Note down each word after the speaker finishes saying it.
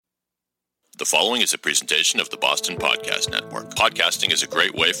The following is a presentation of the Boston Podcast Network. Podcasting is a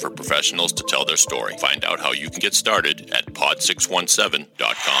great way for professionals to tell their story. Find out how you can get started at pod617.com.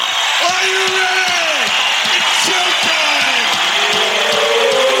 Are you ready? It's showtime!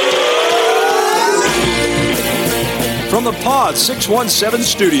 From the Pod 617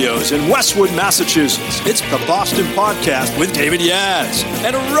 studios in Westwood, Massachusetts, it's the Boston Podcast with David Yaz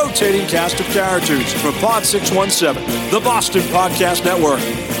and a rotating cast of characters from Pod 617, the Boston Podcast Network.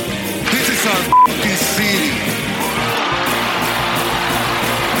 This is our f***ing city.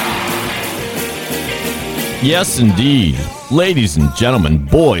 Yes, indeed. Ladies and gentlemen,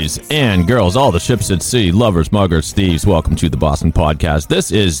 boys and girls, all the ships at sea, lovers, muggers, thieves, welcome to the Boston Podcast.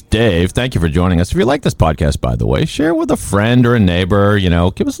 This is Dave. Thank you for joining us. If you like this podcast, by the way, share it with a friend or a neighbor. You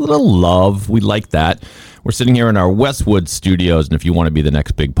know, give us a little love. We like that. We're sitting here in our Westwood studios, and if you want to be the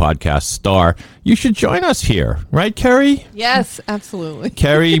next big podcast star, you should join us here. Right, Carrie? Yes, absolutely.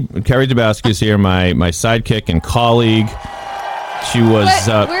 Carrie Dabowski is here, my sidekick and colleague. She was...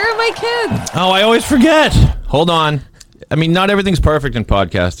 Where are my kids? Oh, I always forget. Hold on. I mean, not everything's perfect in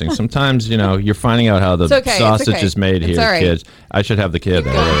podcasting. Sometimes, you know, you're finding out how the sausage is made here, right. Kids. I should have the kid.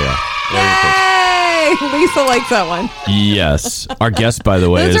 There we go. Yay! Lisa likes that one. Yes. Our guest, by the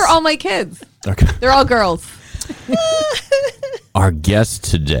way, Those are all my kids. Okay. They're all girls. Our guest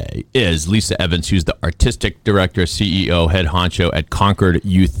today is Lisa Evans, who's the artistic director, CEO, head honcho at Concord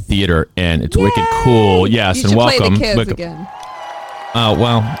Youth Theater, and it's wicked cool. Yes, you and should welcome. Play the kids again. Oh,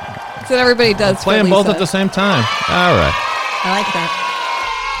 well. That's what everybody does. Play them Lisa. both at the same time. All right. I like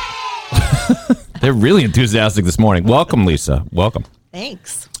that. They're really enthusiastic this morning. Welcome, Lisa. Welcome.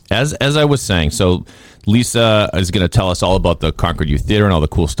 Thanks. As I was saying, so Lisa is going to tell us all about the Concord Youth Theater and all the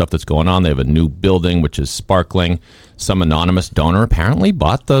cool stuff that's going on. They have a new building, which is sparkling. Some anonymous donor apparently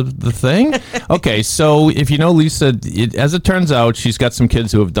bought the thing. Okay, so if you know Lisa, as it turns out, she's got some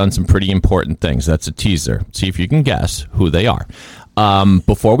kids who have done some pretty important things. That's a teaser. See if you can guess who they are.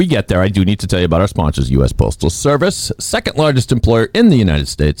 Before we get there, I do need to tell you about our sponsors, U.S. Postal Service, second largest employer in the United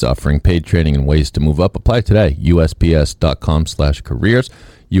States, offering paid training and ways to move up. Apply today, usps.com/careers.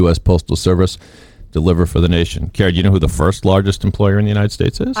 U.S. Postal Service, deliver for the nation. Carrie, do you know who the first largest employer in the United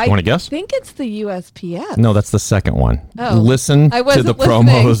States is? You want to guess? I think it's the USPS. No, that's the second one. Oh. Listen to the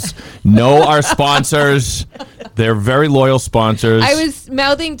promos. Know our sponsors. They're very loyal sponsors. I was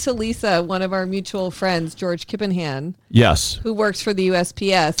mouthing to Lisa, one of our mutual friends, George Kippenhan. Yes. Who works for the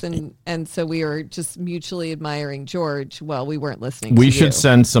USPS, and so we were just mutually admiring George while we weren't listening to We should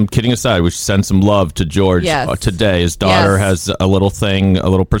send some, kidding aside, we should send some love to George today. His daughter has a little thing, a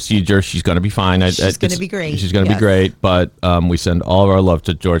little procedure. She's going to be fine. She's going to be great. She's going to be great, but we send all of our love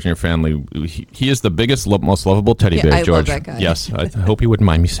to George and your family. He is the biggest, most lovable teddy bear, George. I love that guy. Yes, I hope you wouldn't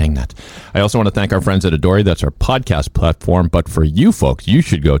mind me saying that. I also want to thank our friends at Adori. That's our podcast platform, but for you folks, you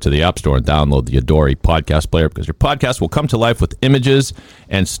should go to the App Store and download the Adori podcast player because your podcast will come to life with images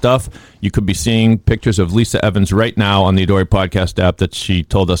and stuff. You could be seeing pictures of Lisa Evans right now on the Adori podcast app that she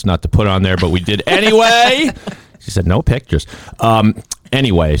told us not to put on there, but we did anyway. She said no pictures.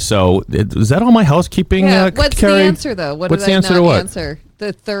 Anyway, so is that all my housekeeping? Yeah. What's Carrie? the answer, though? What's the answer to what?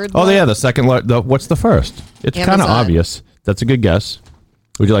 The third Oh, one? yeah, the second. What's the first? It's kind of obvious. That's a good guess.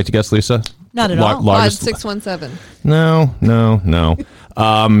 Would you like to guess, Lisa? Not at all. Pod 617. No.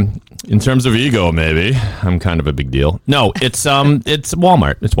 In terms of ego, maybe I'm kind of a big deal. No, it's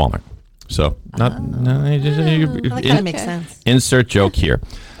Walmart. It's Walmart. So that kind of makes sense. Insert joke here.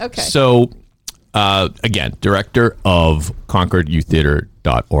 Okay. So again, director of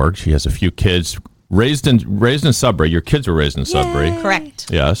ConcordYouthTheater.org. She has a few kids raised in Sudbury. Your kids were raised in Sudbury. Correct.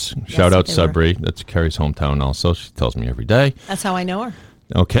 Yes. Shout out Sudbury. That's Carrie's hometown. Also, she tells me every day. That's how I know her.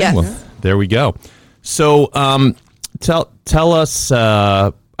 Okay, Yes. well, there we go. So, tell us.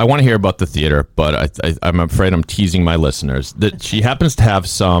 I want to hear about the theater, but I'm afraid I'm teasing my listeners. That she happens to have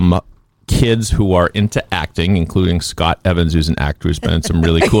some kids who are into acting, including Scott Evans, who's an actor who's been in some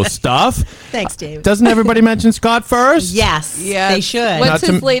really cool stuff. Thanks, Dave. Doesn't everybody mention Scott first? Yes, they should. What's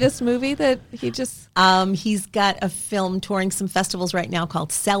his latest movie that he just... He's got a film touring some festivals right now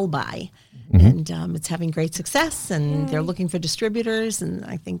called Sell By. Mm-hmm. And it's having great success, and they're looking for distributors, and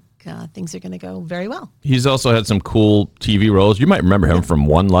I think things are going to go very well. He's also had some cool TV roles. You might remember him from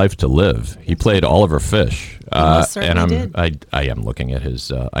One Life to Live. He played Oliver Fish. Did. I am looking at his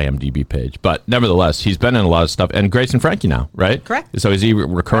IMDb page. But nevertheless, he's been in a lot of stuff. And Grace and Frankie now, right? Correct. So is he a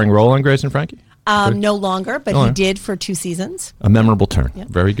recurring role on Grace and Frankie? No longer, but he did for 2 seasons. A memorable turn. Yep.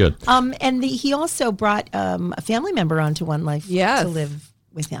 Very good. And he also brought a family member onto One Life to live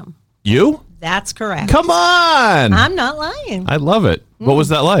with him. You? That's correct. Come on! I'm not lying. I love it. What was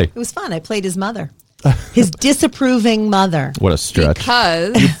that like? It was fun. I played his mother. His disapproving mother. What a stretch.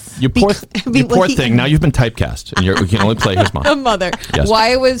 Because You poor thing. Now you've been typecast, and you can only play his mom. A mother. Yes.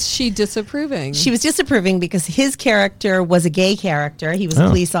 Why was she disapproving? She was disapproving because his character was a gay character. He was a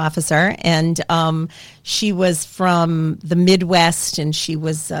police officer, and she was from the Midwest, and she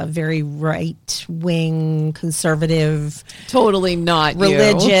was a very right-wing, conservative, Totally not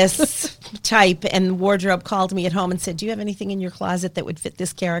religious type. And the wardrobe called me at home and said, "Do you have anything in your closet that would fit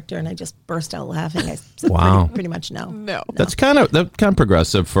this character?" And I just burst out laughing. I said, Wow. pretty much no. No. That's kind of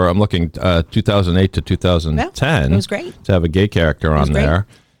progressive for, I'm looking, 2008 to 2010. Yeah, it was great. To have a gay character on great. there.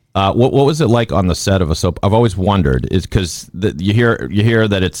 What was it like on the set of a soap? I've always wondered, is because you hear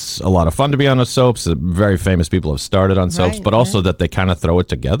that it's a lot of fun to be on a soaps. Very famous people have started on soaps, Right, but also that they kind of throw it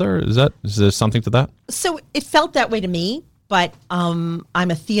together. Is there something to that? So it felt that way to me, but I'm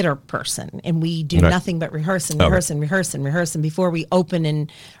a theater person, and we do nothing but rehearse and rehearse and rehearse and rehearse. And before we open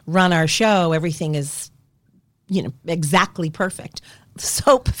and run our show, everything is, exactly perfect.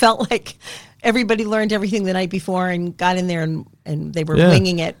 Soap felt like everybody learned everything the night before and got in there and they were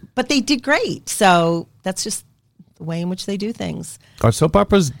winging it, but they did great. So that's just the way in which they do things. Are soap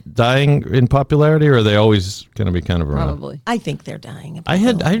operas dying in popularity, or are they always going to be kind of around? Probably. I think they're dying.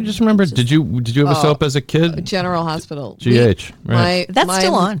 I just remember. Did you have a soap as a kid? General Hospital. GH. Right. That's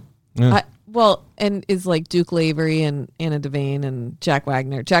still on. And is like Duke Lavery and Anna Devane and Jack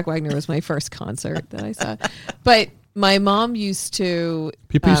Wagner. Jack Wagner was my first concert that I saw. But my mom used to...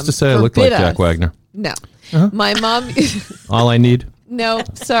 People used to say I looked like forbid Jack us. Wagner. No. My mom... All I need. No,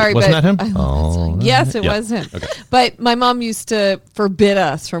 sorry. Wasn't but that him? I love that song. Yes, it Yeah. was him. Okay. But my mom used to forbid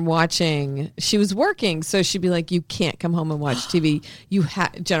us from watching. She was working, so she'd be like, you can't come home and watch TV.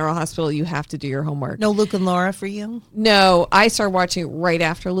 General Hospital, you have to do your homework. No Luke and Laura for you? No, I started watching it right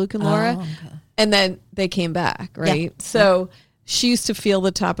after Luke and Laura. okay. And then they came back, right? Yeah. So she used to feel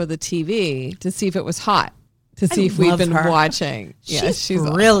the top of the TV to see if it was hot, to see if we'd love been her. watching. Yes, She's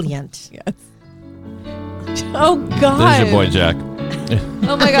awesome. brilliant. Yes. Oh, God. There's your boy, Jack.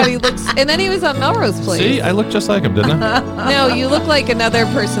 Oh, my God. He looks... And then he was on Melrose Place. See, I look just like him, didn't I? No, you look like another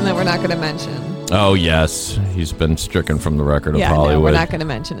person that we're not going to mention. Oh, yes. He's been stricken from the record of Yeah, Hollywood. no, we're not going to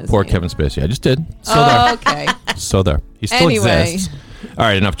mention his Poor name. Kevin Spacey. I just did. So Oh, okay. there. So there. He still Anyway. exists. All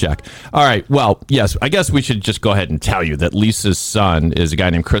right, enough, Jack. All right, well, yes, I guess we should just go ahead and tell you that Lisa's son is a guy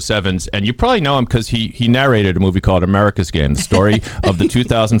named Chris Evans, and you probably know him because he narrated a movie called America's Game, the story of the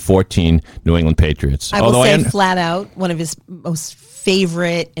 2014 New England Patriots. I will say flat out, one of his most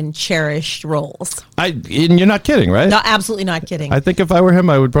favorite and cherished roles. And you're not kidding, right? No, absolutely not kidding. I think if I were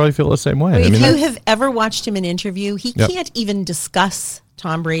him, I would probably feel the same way. If you have ever watched him in an interview, he Yep. can't even discuss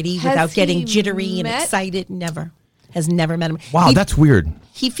Tom Brady Has without getting he jittery and met- excited. Has never met him. wow, that's weird.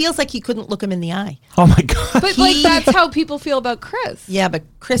 He feels like he couldn't look him in the eye. Oh, my God. But, like, that's how people feel about Chris. Yeah, but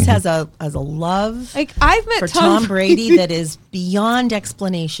Chris has a love Like, I've met for Tom Brady that is beyond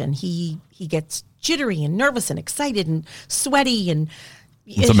explanation. He gets jittery and nervous and excited and sweaty and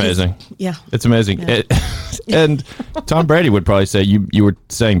It's amazing. Yeah. It's amazing. Yeah. And Tom Brady would probably say, you were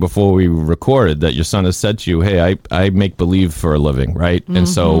saying before we recorded that your son has said to you, hey, I make believe for a living, right? And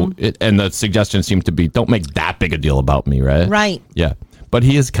so, and the suggestion seemed to be, don't make that big a deal about me, right? Right. Yeah. But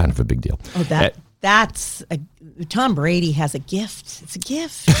he is kind of a big deal. Oh, that's Tom Brady has a gift. It's a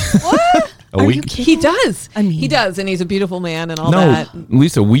gift. What? Are you kidding? He does. I mean- he does, and he's a beautiful man and all No, that.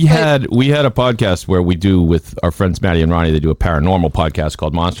 Lisa, we had a podcast where we do with our friends Maddie and Ronnie. They do a paranormal podcast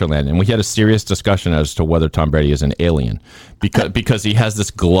called Monsterland, and we had a serious discussion as to whether Tom Brady is an alien because he has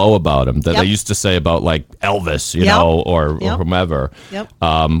this glow about him that Yep. they used to say about like Elvis, you Yep. know, or Yep. whomever. Yep.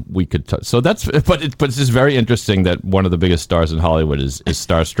 We could so that's but it's just very interesting that one of the biggest stars in Hollywood is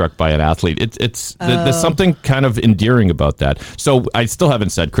starstruck by an athlete. There's something kind of endearing about that. So I still haven't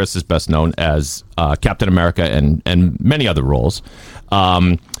said Chris is best known as Captain America and many other roles.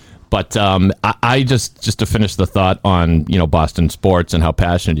 But I just to finish the thought on Boston sports and how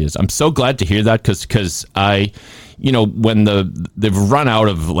passionate he is. I'm so glad to hear that because I, when they've run out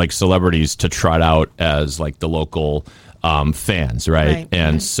of like celebrities to trot out as like the local fans, right?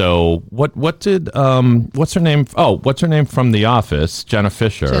 And so what did what's her name? Oh, what's her name from The Office? Jenna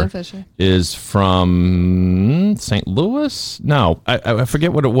Fisher. Jenna Fisher. Is from St. Louis. No, I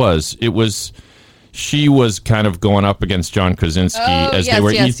forget what it was. It was. She was kind of going up against John Krasinski as yes, they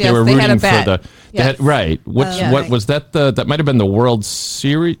were yes, they were they had rooting a bet. for the they had, Yes. right. What was that? That might have been the World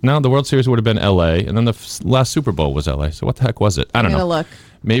Series. No, the World Series would have been L.A. and then the last Super Bowl was L.A. So what the heck was it? I don't I'm know. gonna look.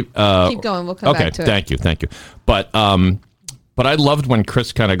 Maybe Keep going. We'll come back to it. Thank you. But I loved when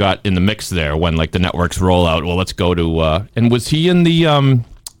Chris kind of got in the mix there when like the networks roll out. Well, let's go to and was he in the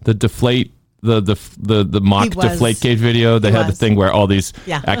deflate? The mock He was. Deflategate video. They had the was. thing where all these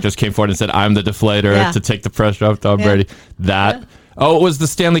Yeah. actors came forward and said, "I'm the deflator" Yeah. to take the pressure off Tom Yeah. Brady. That Oh, it was the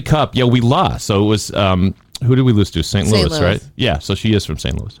Stanley Cup. Yeah, we lost. So it was, who did we lose to? St. Louis, Louis. right? Yeah, so she is from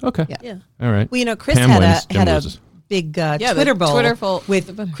St. Louis. Okay. Yeah. All right. Well, you know, Chris Pam had wins, Jim a loses. big the Twitter bowl Twitter bowl.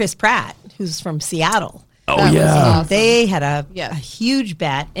 with Chris Pratt, who's from Seattle. Oh, That was yeah. awesome. They had a Yeah. huge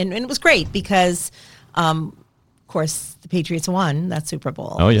bet, and it was great because, of course, the Patriots won that Super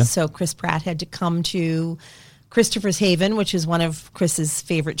Bowl. Oh, yeah. So Chris Pratt had to come to Christopher's Haven, which is one of Chris's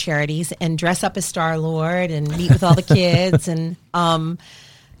favorite charities, and dress up as Star-Lord and meet with all the kids. And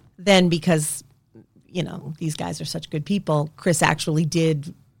then because, you know, these guys are such good people, Chris actually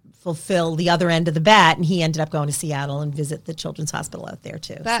did fulfill the other end of the bet, and he ended up going to Seattle and visit the Children's Hospital out there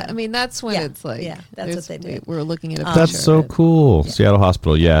too. That, So- I mean, that's when Yeah, it's like, yeah, that's what they did. We're looking at a picture. That's so of it. cool. Seattle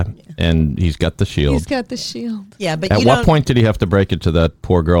Hospital, yeah. And he's got the shield. He's got the shield. yeah, but At you what don't- point did he have to break it to that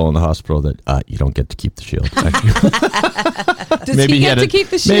poor girl in the hospital that you don't get to keep the shield? Does he get to keep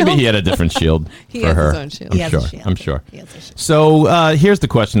the shield? Maybe he had a different shield He for has her. his own shield. I'm He has sure. a shield. I'm sure. He has a shield. So here's the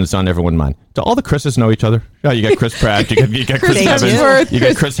question that's on everyone's mind: do all the Chris's know each other? Oh, you got Chris Pratt. You got Chris They Evans. do. You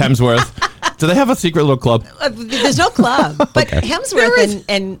got Chris Hemsworth. Do they have a secret little club? There's no club, but Hemsworth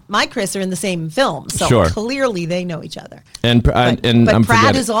and my Chris are in the same film, so Sure. clearly they know each other. And But I'm Pratt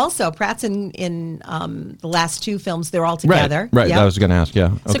forgetting. is also Pratt's in the last two films. They're all right. together. Right. Yeah. I was going to ask. Yeah.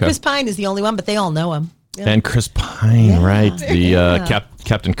 So Okay. Chris Pine is the only one, but they all know him. Yeah. And Chris Pine, Yeah. right? The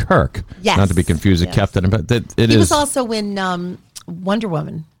Captain Kirk. Yes. Not to be confused with Yes. Captain, but it He is. was also in Wonder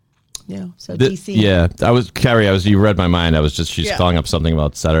Woman. Yeah, so DC. Yeah, Carrie. You read my mind. She's Yeah. calling up something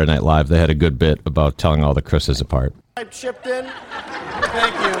about Saturday Night Live. They had a good bit about telling all the Chris's apart. I chipped in.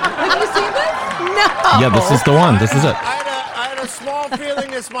 Thank you. Have you seen this? No. Yeah, this is the one. This is it. I had a small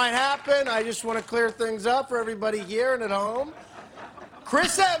feeling this might happen. I just want to clear things up for everybody here and at home.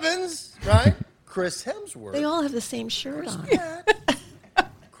 Chris Evans, right? Chris Hemsworth. They all have the same shirt on.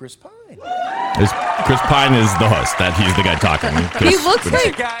 Chris Pine. Chris Pine is the host. That he's the guy talking. He looks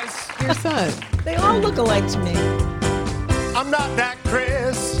like Guys, your son. They all look alike to me. I'm not that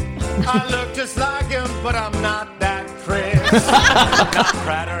Chris. I look just like him, but I'm not that Chris. Not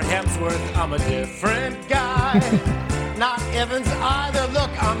Pratt or Hemsworth, I'm a different guy. Not Evans either. Look,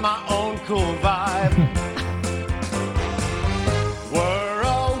 I'm my own cool vibe. We're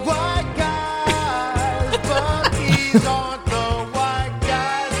all white guys, but these aren't the white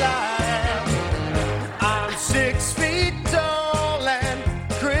guys I am. I'm 6 feet tall and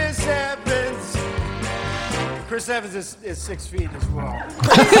Chris Evans is 6 feet as well.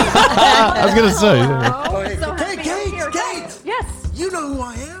 I was gonna say. Kate! Yes. You know who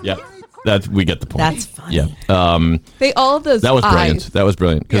I am? Yeah, right? we get the point. That's funny. Yeah. They all have those That was brilliant. eyes. That was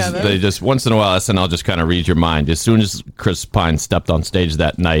brilliant because Yeah, that they was- just once in a while SNL just kind of reads your mind. As soon as Chris Pine stepped on stage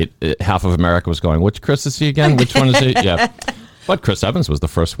that night, half of America was going, "Which Chris is he again? Which one is he?" Yeah. But Chris Evans was the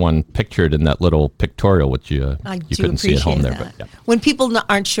first one pictured in that little pictorial, which you I do couldn't see at home appreciate there. that. But yeah. When people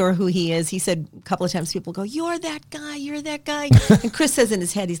aren't sure who he is, he said a couple of times people go, "You're that guy, you're that guy." And Chris says in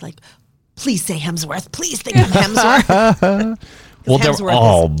his head, he's like, "Please say Hemsworth. Please think of Hemsworth." Well, they're Hemsworth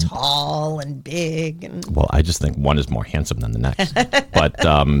all is tall and big. And well. I just think one is more handsome than the next. But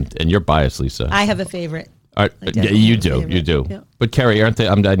and you're biased, Lisa. I have a favorite. Yeah, definitely you have a do. favorite. You do. Yeah. But Carrie, aren't they?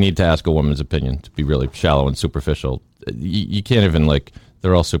 I need to ask a woman's opinion to be really shallow and superficial. You can't even like.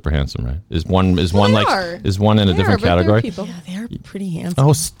 They're all super handsome, right? Is one They like are. is one in a They different are, but they're category? people. Yeah, they're pretty handsome.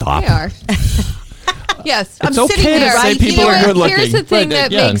 Oh, stop! They are. Yes, It's I'm okay sitting to there, say right? people You know are what? good looking. Here's the thing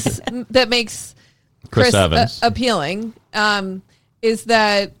but, that makes Chris Chris Evans. appealing. Is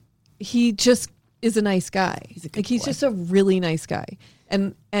that he just is a nice guy. He's boy. just a really nice guy,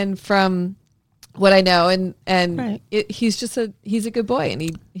 and from what I know, and Right. he's a good boy, and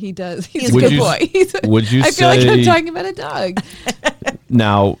he's a Would good you- boy. would you I feel like I'm say- talking about a dog.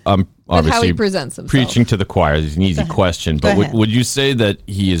 Now, But obviously, how he presents himself. preaching to the choir is an easy question, but Go ahead. would you say that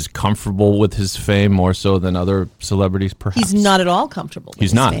he is comfortable with his fame more so than other celebrities? Perhaps He's not at all comfortable with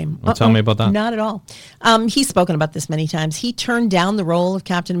He's his not. fame. Well, tell me about that. Not at all. He's spoken about this many times. He turned down the role of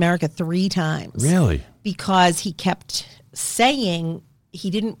Captain America 3 times. Really. Because he kept saying he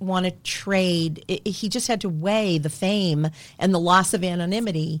didn't want to trade. He just had to weigh the fame and the loss of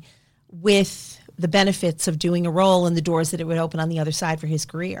anonymity with the benefits of doing a role and the doors that it would open on the other side for his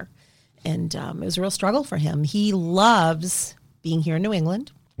career. And it was a real struggle for him. He loves being here in New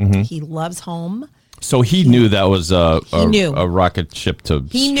England. Mm-hmm. He loves home. So he knew that was He knew. a rocket ship to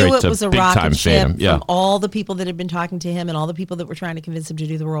He straight knew it to was a big time rocket ship fame. Yeah. from all the people that had been talking to him and all the people that were trying to convince him to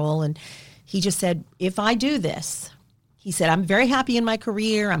do the role. And he just said, if I do this, he said, I'm very happy in my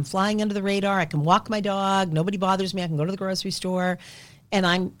career. I'm flying under the radar. I can walk my dog. Nobody bothers me. I can go to the grocery store, and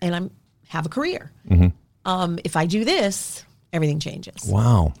I'm have a career. Mm-hmm. If I do this, everything changes.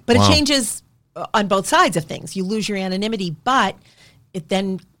 Wow. But Wow. it changes on both sides of things. You lose your anonymity, but it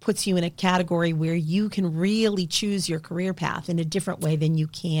then puts you in a category where you can really choose your career path in a different way than you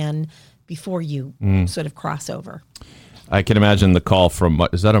can before you sort of cross over. I can imagine the call from,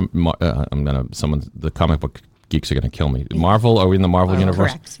 is that the comic book geeks are going to kill me. Marvel? Are we in the Marvel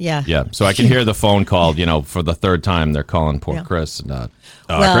universe? Correct. Yeah. Yeah. So I can hear the phone call, for the third time they're calling poor Chris. And,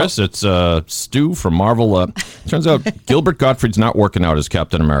 Chris, it's Stu from Marvel. Turns out Gilbert Gottfried's not working out as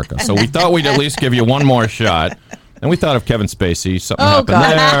Captain America. So we thought we'd at least give you one more shot. And we thought of Kevin Spacey. Something happened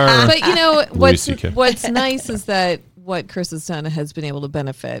there. But what's nice is that what Chris has done has been able to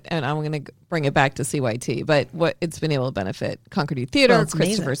benefit, and I'm going to bring it back to CYT, but what it's been able to benefit Concord Youth Theater,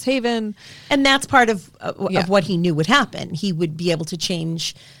 Christopher's Haven. And that's part of what he knew would happen. He would be able to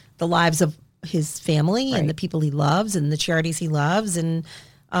change the lives of his family and the people he loves and the charities he loves, and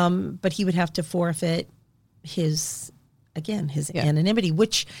but he would have to forfeit his anonymity,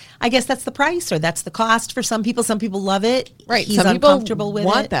 which I guess that's the price or that's the cost for some people. Some people love it. Right. He's some uncomfortable people with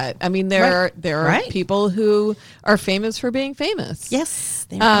want it. that. I mean, there are people who are famous for being famous. Yes,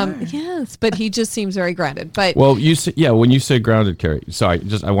 they are. Yes, but he just seems very grounded. But well, when you say grounded, Carrie, sorry,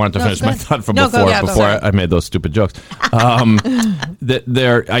 I wanted to finish my thought from before I made those stupid jokes.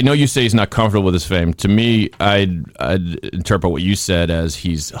 I know you say he's not comfortable with his fame. To me, I'd interpret what you said as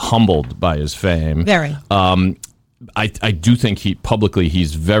he's humbled by his fame. Very. I do think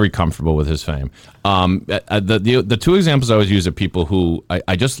he's very comfortable with his fame. The two examples I always use are people who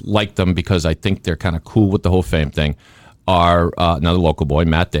I just like them because I think they're kind of cool with the whole fame thing. Are another local boy,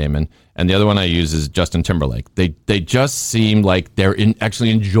 Matt Damon, and the other one I use is Justin Timberlake. They just seem like they're actually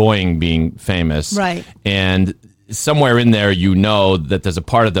enjoying being famous, right? And somewhere in there, that there's a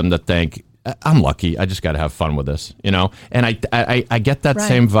part of them that think, I'm lucky. I just got to have fun with this, And I get that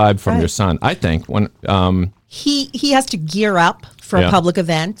same vibe from your son. I think when he has to gear up for a public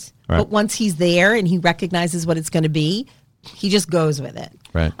event, but once he's there and he recognizes what it's going to be, he just goes with it.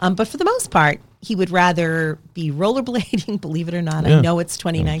 Right. But for the most part, he would rather be rollerblading. Believe it or not, I know it's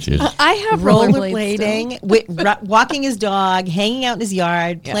 2019. I have rollerblading, walking his dog, hanging out in his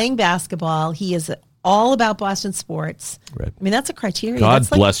yard, playing basketball. He is all about Boston sports. Right. I mean, that's a criteria. God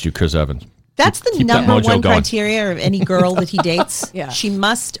bless you, Chris Evans. That's the number one going. criteria of any girl that he dates. Yeah. She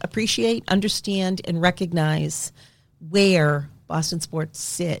must appreciate, understand, and recognize where Boston sports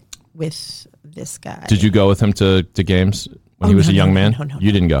sit with this guy. Did you go with him to games when he was a young man? No.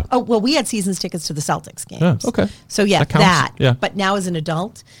 You didn't go. Oh, well, we had seasons tickets to the Celtics games. Yeah, okay. So, yeah, that counts. that. Yeah. But now as an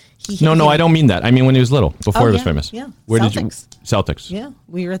adult, No, I don't mean that. I mean when he was little, before he was famous. Yeah. Where Celtics. did you? Celtics. Yeah,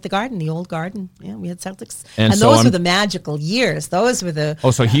 we were at the Garden, the old Garden. Yeah, we had Celtics, and so those were the magical years. Those were the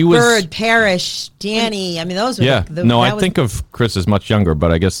so he was Bird, Parrish, Danny. I mean, those were I think of Chris as much younger,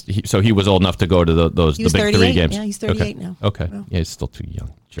 but I guess he was old enough to go to the big 38. 3 games. Yeah, he's 38 now. Okay, yeah, he's still too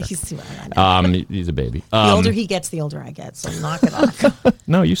young. Sure. He's too young. He's a baby. The older he gets, the older I get. So knock it off.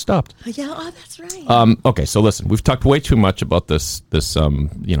 No, you stopped. Yeah, that's right. Okay, so listen, we've talked way too much about this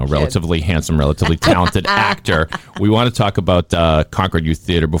relatively handsome, relatively talented actor. We want to talk about Concord Youth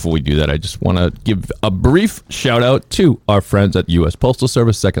Theater. Before we do that, I just want to give a brief shout out to our friends at U.S. Postal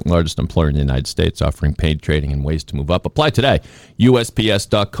Service, second largest employer in the United States, offering paid trading and ways to move up. Apply today.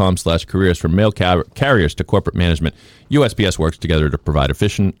 USPS.com/careers for mail carriers to corporate management. USPS works together to provide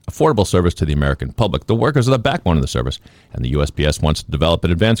efficient, affordable service to the American public. The workers are the backbone of the service, and the USPS wants to develop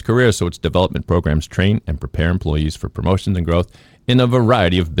and advance careers, so its development programs train and prepare employees for promotions and growth in a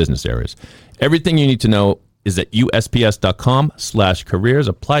variety of business areas. Everything you need to know is at USPS.com/careers.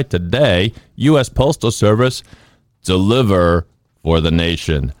 Apply today. U.S. Postal Service, deliver for the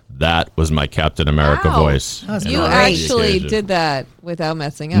nation. That was my Captain America voice. You actually did that without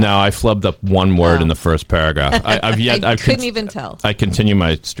messing up. No, I flubbed up one word in the first paragraph. I couldn't even tell. I continue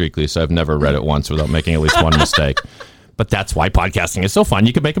my streak, Lisa. I've never read it once without making at least one mistake. But that's why podcasting is so fun.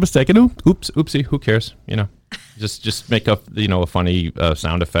 You can make a mistake and oopsie, who cares? Just make a funny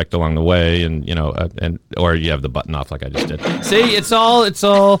sound effect along the way, and or you have the button off like I just did. See, it's all, and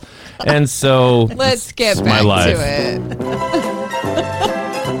so let's get back to it.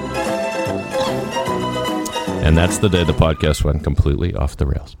 And that's the day the podcast went completely off the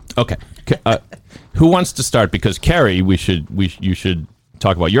rails. Okay, who wants to start? Because Carrie, you should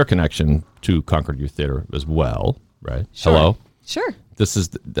talk about your connection to Concord Youth Theater as well, right? Sure. Hello. Sure. This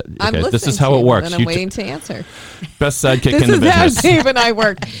is okay. This is how it works. And I'm waiting to answer. Best sidekick in the business. This is how Dave and I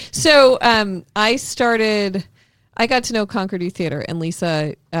work. So I got to know Concord Youth Theater, and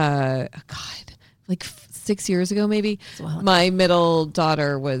Lisa, like 6 years ago, maybe. My middle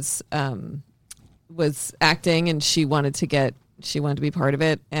daughter was acting, and she wanted to be part of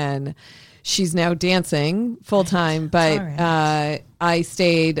it, and she's now dancing full time, but I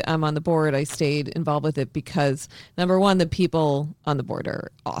stayed. I'm on the board. I stayed involved with it because number one, the people on the board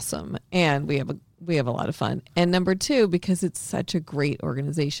are awesome, and we have a lot of fun. And number two, because it's such a great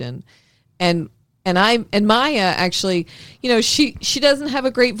organization, and Maya actually, she doesn't have a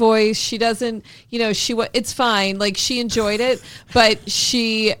great voice. She doesn't, it's fine. Like she enjoyed it, but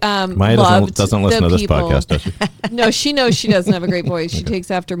she Maya loved doesn't listen the to this people. podcast, does she? No, she knows she doesn't have a great voice. She takes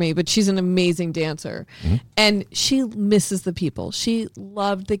after me, but she's an amazing dancer, and she misses the people. She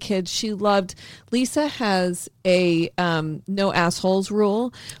loved the kids. Lisa has a no assholes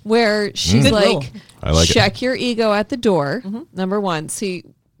rule where she's like, I like check your ego at the door. Number one, see.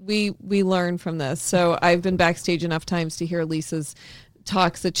 We learn from this. So I've been backstage enough times to hear Lisa's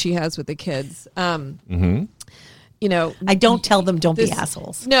talks that she has with the kids. I don't tell them don't be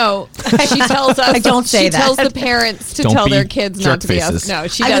assholes. No, she tells us. I don't say that. She tells the parents to Don't tell be their kids not to be jerk faces. assholes. No,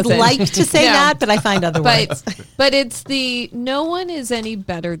 she I doesn't. would like to say No. that, but I find other words. But it's no one is any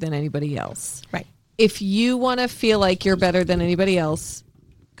better than anybody else. Right. If you want to feel like you're better than anybody else,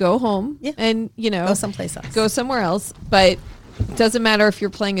 go home and Go someplace else. Go somewhere else. But it doesn't matter if you're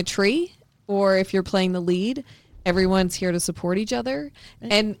playing a tree or if you're playing the lead. Everyone's here to support each other,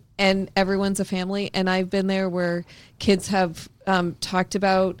 and everyone's a family. And I've been there where kids have talked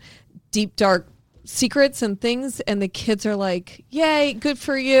about deep, dark secrets and things, and the kids are like, yay, good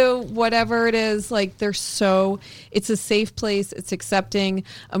for you, whatever it is. Like it's a safe place. It's accepting.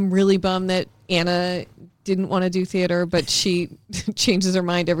 I'm really bummed that Anna didn't want to do theater, but she changes her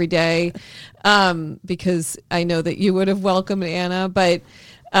mind every day because I know that you would have welcomed Anna, but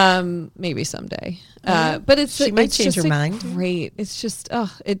maybe someday. But She might change her mind. Great. It's just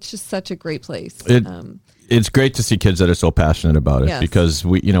such a great place. It's great to see kids that are so passionate about it because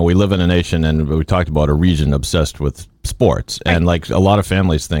we live in a nation, and we talked about a region obsessed with sports, and like a lot of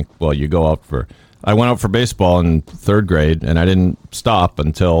families think, well, you go out I went out for baseball in third grade, and I didn't stop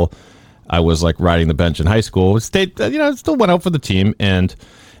until I was like riding the bench in high school. Still went out for the team, and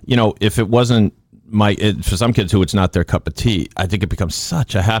if it wasn't for some kids who it's not their cup of tea, I think it becomes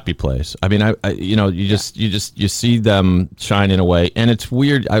such a happy place. I mean, you see them shine in a way, and it's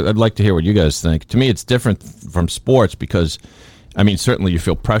weird. I'd like to hear what you guys think. To me, it's different from sports because, I mean, certainly you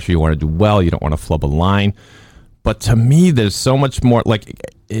feel pressure. You want to do well. You don't want to flub a line. But to me, there's so much more.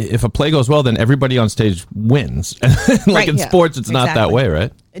 Like, if a play goes well, then everybody on stage wins. Like in sports, it's not that way,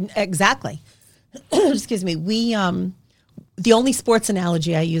 right? Exactly. Excuse me. The only sports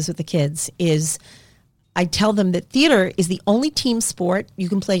analogy I use with the kids is I tell them that theater is the only team sport you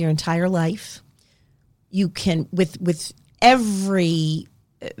can play your entire life. You can, with every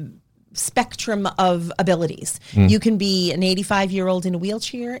spectrum of abilities. You can be an 85-year-old in a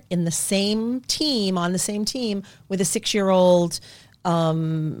wheelchair in the same team, on the same team, with a 6-year-old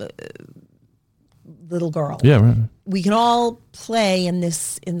little girl. Yeah, right. We can all play in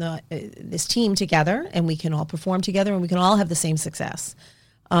this team together, and we can all perform together, and we can all have the same success.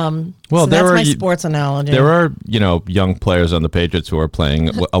 So that's my sports analogy. There are young players on the Patriots who are playing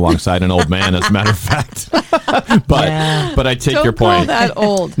alongside an old man, as a matter of fact. but I take your point. Don't call that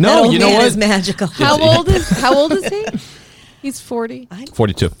old. No, that old you know man what? is magical. How old is he? He's 40.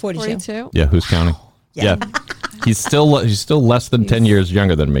 42. 42. Yeah, who's counting? Yeah. He's still less than 10 years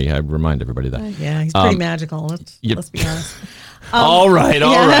younger than me. I remind everybody that. Yeah, he's pretty magical. Let's be honest. All right.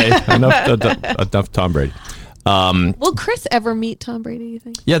 Enough Tom Brady. Will Chris ever meet Tom Brady, you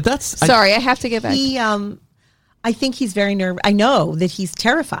think? Yeah, that's... Sorry, I have to get back. I think he's very nervous. I know that he's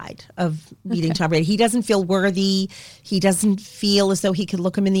terrified of meeting Tom Brady. He doesn't feel worthy. He doesn't feel as though he could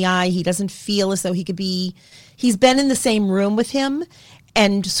look him in the eye. He doesn't feel as though he could be... He's been in the same room with him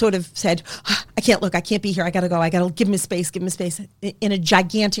and sort of said, I can't look, I can't be here, I got to go, I got to give him his space, in a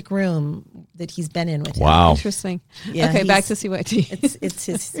gigantic room that he's been in with him. Wow. Interesting. Yeah, okay, back to CYT. It's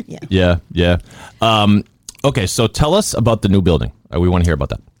his, yeah. Yeah. Okay, so tell us about the new building. We want to hear about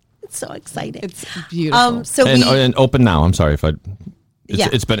that. It's so exciting. It's beautiful. And open now. I'm sorry if I...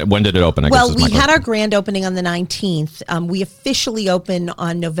 It's been. When did it open? Well, we had our grand opening on the 19th. We officially open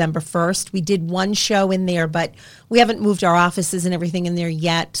on November 1st. We did one show in there, but we haven't moved our offices and everything in there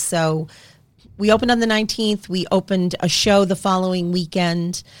yet. So we opened on the 19th. We opened a show the following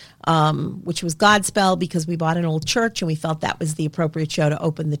weekend, which was Godspell, because we bought an old church and we felt that was the appropriate show to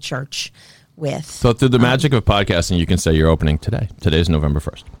open the church with. So through the magic of podcasting, you can say you're opening today. Today's November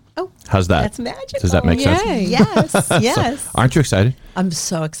 1st. Oh, how's that? That's magical. Does that make sense? Yes, yes. So, aren't you excited? I'm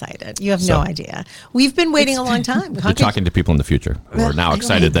so excited. You have no idea. We've been waiting a long time. You're talking to people in the future who are now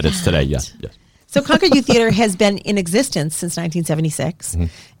excited that it's today. Yes. So Concord Youth Theater has been in existence since 1976. Mm-hmm.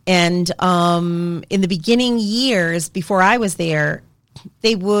 And in the beginning years, before I was there,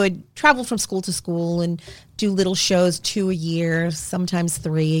 they would travel from school to school and do little shows, 2 a year, sometimes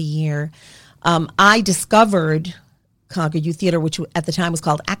 3 a year. I discovered Concord Youth Theater, which at the time was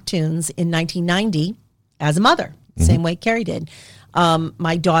called Actunes, in 1990 as a mother, same way Carrie did.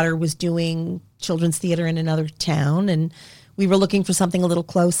 My daughter was doing children's theater in another town, and we were looking for something a little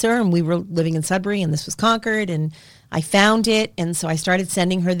closer, and we were living in Sudbury, and this was Concord, and I found it, and so I started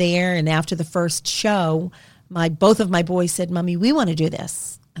sending her there, and after the first show, both of my boys said, Mommy, we want to do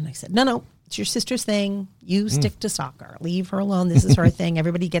this. And I said, no, it's your sister's thing. You stick to soccer. Leave her alone. This is her thing.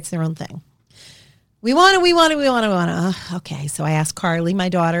 Everybody gets their own thing. We want to. Okay, so I asked Carly, my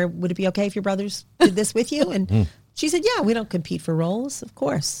daughter, would it be okay if your brothers did this with you? And she said, yeah, we don't compete for roles. Of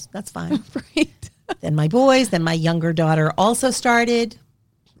course, that's fine. Right. Then my boys, then my younger daughter also started.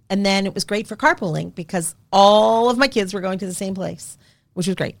 And then it was great for carpooling because all of my kids were going to the same place, which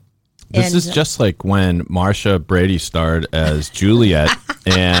was great. This is just like when Marsha Brady starred as Juliet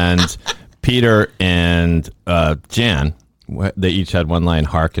and Peter and Jan. They each had one line,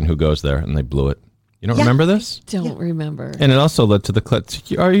 "Hark and who goes there?" and they blew it. You don't remember this? Don't remember. And it also led to the clip.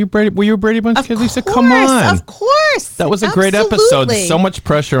 Are you Brady? Were you a Brady Bunch kid, Lisa? Course, Come on. Of course. That was a great episode. So much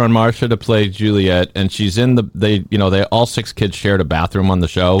pressure on Marsha to play Juliet, and she's in they all 6 kids shared a bathroom on the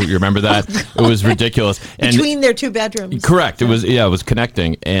show. You remember that? It was ridiculous. And between their 2 bedrooms. Correct. It was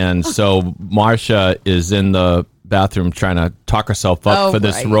connecting. And so Marsha is in the bathroom trying to talk herself up for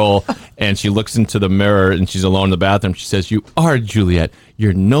this role, and she looks into the mirror and she's alone in the bathroom. She says, "You are Juliet.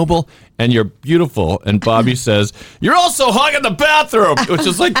 You're noble and you're beautiful." And Bobby says, "You're also hung in the bathroom," which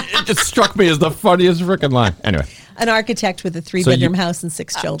is like, it just struck me as the funniest freaking line. Anyway, an architect with a 3-bedroom house and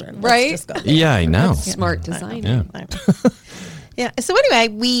 6 children. Right? Let's just go there. Yeah, I know. Smart design. Yeah. Yeah. So anyway,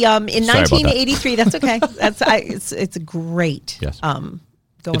 we in 1983. That's okay. It's great. Yes.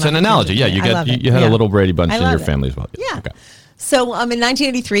 It's an analogy. Yeah, you had a little Brady Bunch in your family as well. Yeah. Okay. So in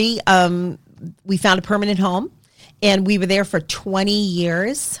 1983, we found a permanent home, and we were there for 20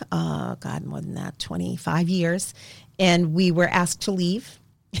 years. God, more than that, 25 years. And we were asked to leave,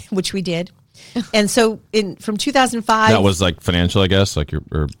 which we did. And so from 2005. That was like financial, I guess, like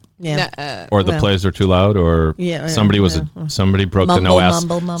or the plays are too loud, or somebody broke the no ass.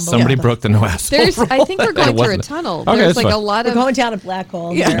 Somebody broke the no ass. I think we're going through a tunnel. Okay, There's like fine. a lot We're of going down a black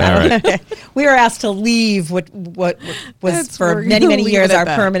hole. Yeah. All right. We were asked to leave what was for we're many, gonna many leave years it at our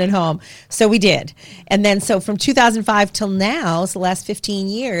that. permanent home. So we did. And then so from 2005 till now, so the last 15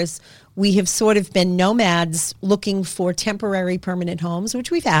 years, we have sort of been nomads looking for temporary permanent homes, which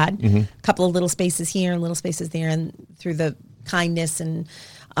we've had. A couple of little spaces here and little spaces there, and through the kindness and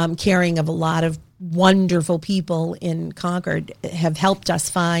caring of a lot of wonderful people in Concord have helped us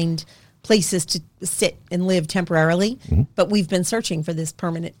find places to sit and live temporarily. But we've been searching for this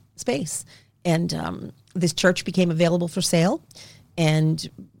permanent space. And this church became available for sale. And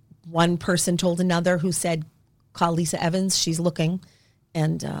one person told another who said, call Lisa Evans, she's looking.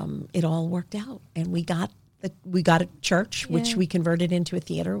 And it all worked out. And we got a church, which we converted into a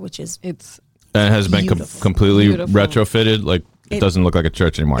theater, which is And it has been completely retrofitted. Like it doesn't look like a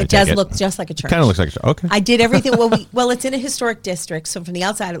church anymore. It does look just like a church. Kind of looks like a church. Okay. I did everything. Well, it's in a historic district, so from the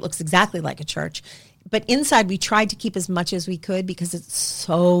outside it looks exactly like a church. But inside we tried to keep as much as we could because it's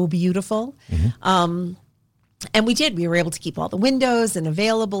so beautiful. And we did. We were able to keep all the windows and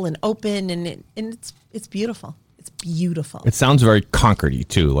available and open, and it's beautiful. It's beautiful. It sounds very Concord-y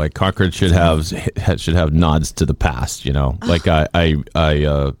too. Like Concord should have nods to the past. You know, like I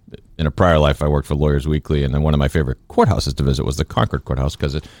in a prior life I worked for Lawyers Weekly, and then one of my favorite courthouses to visit was the Concord courthouse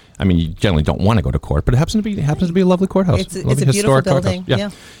because you generally don't want to go to court, but it happens to be a lovely courthouse. It's a beautiful building.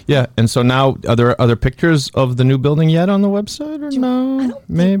 Yeah. And so now, are there other pictures of the new building yet on the website, or no?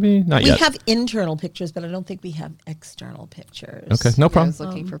 Maybe not yet. We have internal pictures, but I don't think we have external pictures. Okay, no I problem. was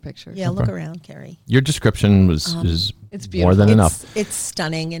looking for pictures. Yeah, look around, Carrie. Your description is It's more than beautiful. enough. It's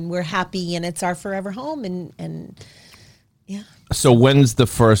stunning, and we're happy, and it's our forever home, and yeah. So when's the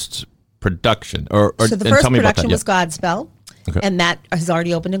first production? Or So the and first tell me about production that. was Godspell, and that has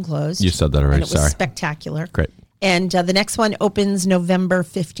already opened and closed. You said that already. And it was Sorry. spectacular. Great. And the next one opens November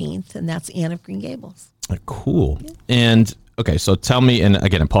 15th, and that's Anne of Green Gables. Cool. Yeah. And okay, so tell me, and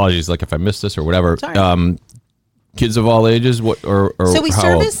again, apologies, like if I missed this or whatever. Sorry. Kids of all ages, what or so we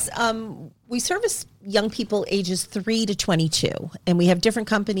how old? service young people ages 3 to 22, and we have different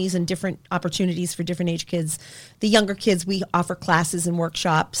companies and different opportunities for different age kids. The younger kids, we offer classes and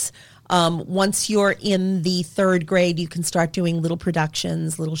workshops. Once you're in the 3rd grade, you can start doing little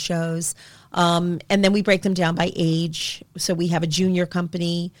productions, little shows. And then we break them down by age. So we have a junior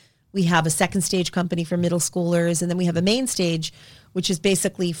company, we have a second stage company for middle schoolers, and then we have a main stage, which is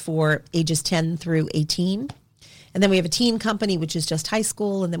basically for ages 10 through 18. And then we have a teen company, which is just high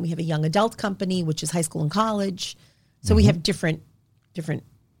school. And then we have a young adult company, which is high school and college. So we have different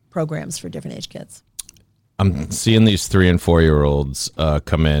programs for different age kids. I'm seeing these 3 and 4 year olds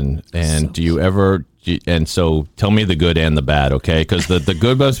come in, and so do you ever? And so, tell me the good and the bad, okay? Because the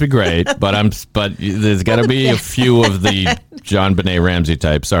good must be great, but there's got to be a few of the John Benet Ramsey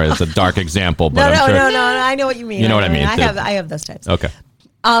type. Sorry, that's a dark example, but No, I'm sure. no, I know what you mean. You know what I mean? I have those types. Okay.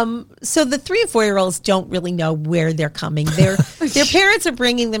 So the 3 and 4 year olds don't really know where they're coming. Their parents are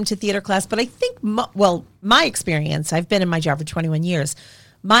bringing them to theater class, but I think, my experience, I've been in my job for 21 years.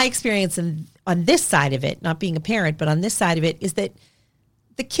 My experience on this side of it, not being a parent, but on this side of it, is that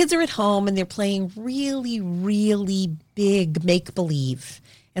the kids are at home and they're playing really, really big make-believe.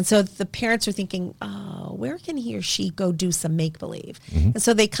 And so the parents are thinking, oh, where can he or she go do some make-believe? Mm-hmm. And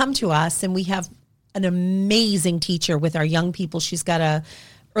so they come to us, and we have an amazing teacher with our young people. She's got a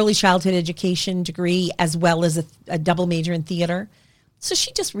early childhood education degree as well as a double major in theater. So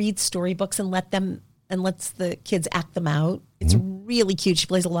she just reads storybooks and lets the kids act them out. It's really cute. She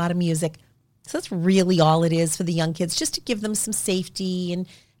plays a lot of music. So that's really all it is for the young kids, just to give them some safety and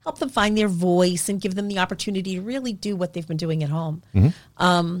help them find their voice and give them the opportunity to really do what they've been doing at home.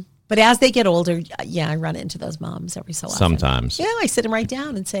 Mm-hmm. But as they get older, I run into those moms every so often. Sometimes. Yeah, I sit them right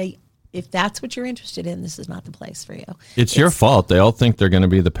down and say, if that's what you're interested in, this is not the place for you. It's your fault. They all think they're going to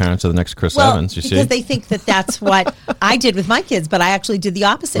be the parents of the next Chris Evans, you see? Because they think that that's what I did with my kids, but I actually did the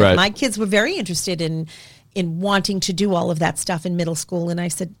opposite. Right. My kids were very interested in wanting to do all of that stuff in middle school, and I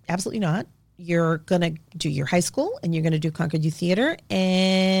said, absolutely not. You're going to do your high school, and you're going to do Concord Youth Theater,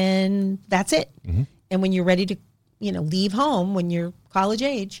 and that's it. Mm-hmm. And when you're ready to, leave home, when you're college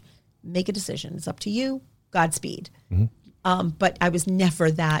age, make a decision. It's up to you. Godspeed. Mm-hmm. But I was never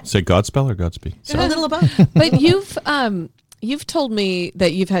that. Say Godspell or Godspeed? A little of both. But you've told me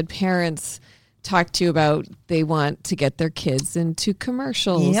that you've had parents talk to you about they want to get their kids into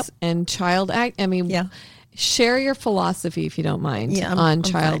commercials and child act. I mean, share your philosophy, if you don't mind, on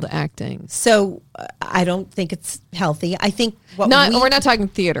child acting. So I don't think it's healthy. I think we're not talking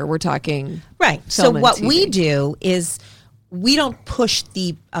theater. We're talking right. So what we do is we don't push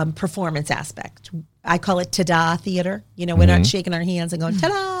the performance aspect. I call it ta-da theater. We're not shaking our hands and going,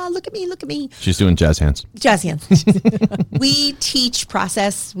 ta-da, look at me, look at me. She's doing jazz hands. Jazz hands. We teach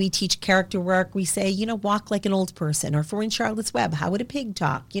process. We teach character work. We say, walk like an old person. Or if we're in Charlotte's Web, how would a pig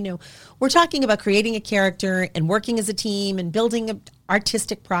talk? We're talking about creating a character and working as a team and building an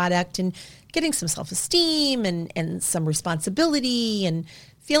artistic product and getting some self-esteem and some responsibility and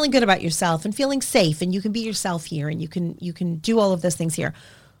feeling good about yourself and feeling safe. And you can be yourself here, and you can do all of those things here.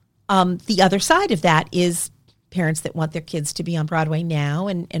 The other side of that is parents that want their kids to be on Broadway now.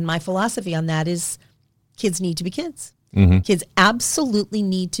 And my philosophy on that is kids need to be kids. Mm-hmm. Kids absolutely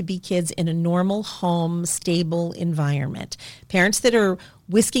need to be kids in a normal home, stable environment. Parents that are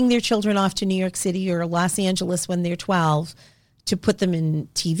whisking their children off to New York City or Los Angeles when they're 12 to put them in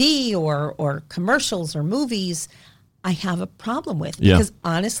TV or commercials or movies, I have a problem with. Because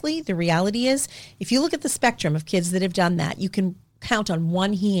honestly, the reality is, if you look at the spectrum of kids that have done that, you can count on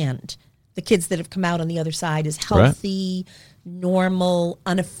one hand the kids that have come out on the other side as healthy, normal,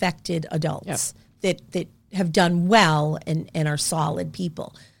 unaffected adults that have done well and are solid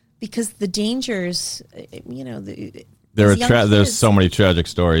people. Because the dangers, there's so many tragic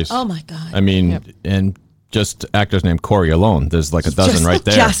stories. Oh my God! I mean, and just actors named Corey alone, there's like a dozen right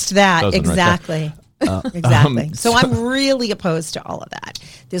there. Just that, exactly. Exactly. So I'm really opposed to all of that.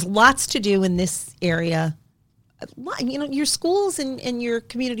 There's lots to do in this area. Your schools and your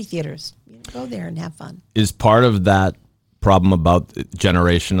community theaters, go there and have fun. Is part of that problem about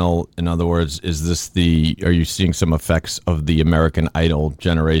generational? In other words, are you seeing some effects of the American Idol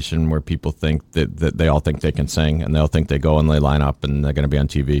generation where people think that they all think they can sing and they all think they go and they line up and they're going to be on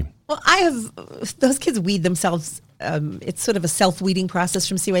TV? Well, those kids weed themselves. It's sort of a self-weeding process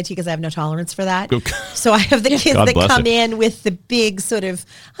from CYT because I have no tolerance for that. Okay. So I have the kids that come in with the big sort of,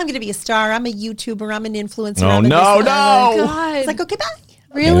 I'm going to be a star, I'm a YouTuber, I'm an influencer. Oh, no. God. It's like, okay, bye.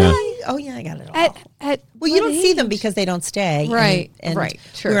 Really? Yeah. Oh, yeah, I got it all. Well, you don't see them because they don't stay. Right, and right.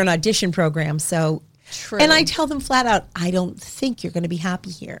 True. We're an audition program, so. True. And I tell them flat out, I don't think you're going to be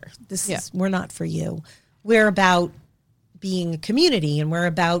happy here. We're not for you. We're about being a community, and we're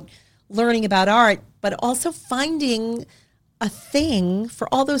about learning about art, but also finding a thing for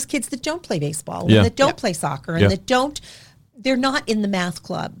all those kids that don't play baseball and that don't play soccer and they're not in the math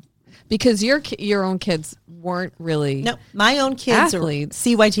club. Because your own kids weren't really my own kids athletes. Are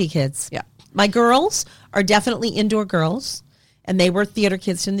CYT kids. Yeah. My girls are definitely indoor girls, and they were theater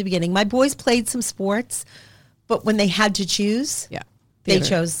kids from the beginning. My boys played some sports, but when they had to choose, they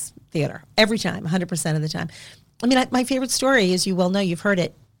chose theater every time, 100% of the time. I mean, my favorite story, as you well know, you've heard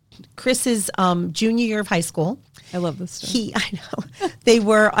it. Chris's junior year of high school. I love this story. I know. They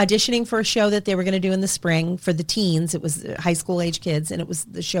were auditioning for a show that they were going to do in the spring for the teens. It was high school age kids, and it was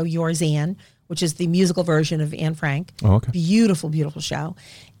the show Yours Anne, which is the musical version of Anne Frank. Oh, okay. Beautiful, beautiful show.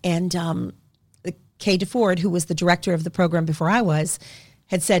 And Kay DeFord, who was the director of the program before I was,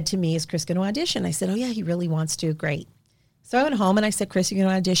 had said to me, is Chris going to audition? I said, oh, yeah, he really wants to. Great. So I went home and I said, Chris, you're going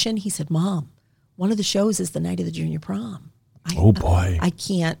to audition? He said, Mom, one of the shows is the night of the junior prom. Oh, boy. I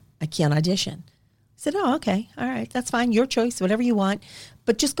can't audition. I said, oh, okay. All right. That's fine. Your choice, whatever you want.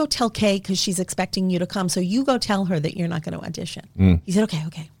 But just go tell Kay because she's expecting you to come. So you go tell her that you're not going to audition. He said,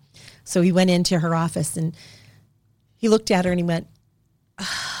 okay. So he went into her office and he looked at her and he went,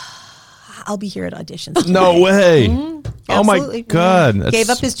 I'll be here at auditions. No way. Oh, my Absolutely. God. Gave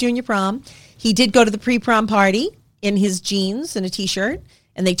up his junior prom. He did go to the pre-prom party in his jeans and a T-shirt.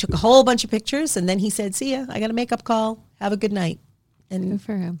 And they took a whole bunch of pictures. And then he said, see ya. I got a makeup call. Have a good night. And Good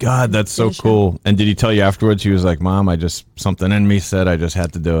for him. God, that's so cool. And did he tell you afterwards? He was like, Mom, something in me said I just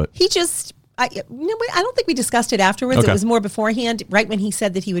had to do it. he just, I don't think we discussed it afterwards. Okay. It was more beforehand. Right when he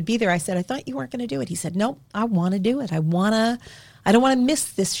said that he would be there, I said, I thought you weren't going to do it. He said, nope, I want to do it. I don't want to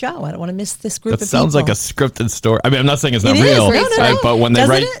miss this show. I don't want to miss this group of That people. sounds like a scripted story. I mean, I'm not saying it's not It is. real, No. but when they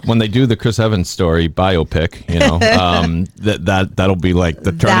Doesn't it? when they do the Chris Evans story biopic, that'll be like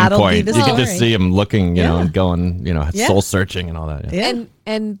the turning That'll be point. the You get to story. see him looking, Yeah. and going, Yeah. soul searching and all that. Yeah.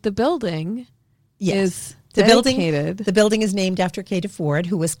 And the building is The dedicated. the building is named after Kay DeFord,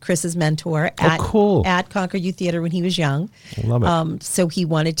 who was Chris's mentor at cool. at Concord Youth Theater when he was young. I love it. So he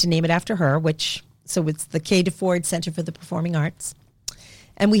wanted to name it after her, so it's the Kay DeFord Center for the Performing Arts.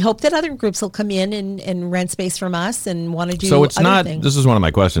 And we hope that other groups will come in and rent space from us and want to do So it's other not. things. This is one of my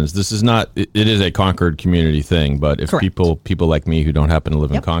questions. This is not. It is a Concord community thing, but if Correct. people like me who don't happen to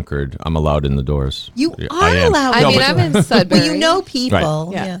live in Yep. Concord, I'm allowed in the doors. You Yeah, are I am. allowed. I No, mean, but- I'm in Sudbury. Well, you know people.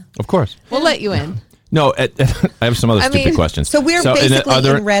 Right. Yeah. Of course. We'll let you in. No, I have some other stupid mean, questions. So we're and basically are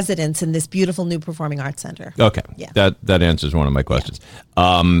there- in residence in this beautiful new performing arts center. Okay. Yeah. That answers one of my questions.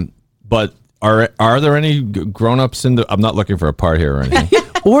 But are there any grown-ups in the? I'm not looking for a part here or anything.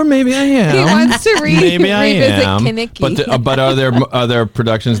 Or maybe I am. He wants to Maybe I revisit am. Kinnicky. But are there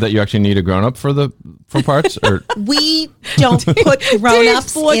productions that you actually need a grown-up for parts? Or We don't put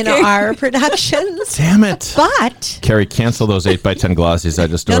grown-ups in looking. our productions. damn it, But Carrie, cancel those 8x10 glossies I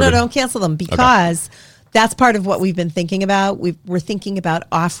just no, ordered. don't cancel them because that's part of what we've been thinking about. We're thinking about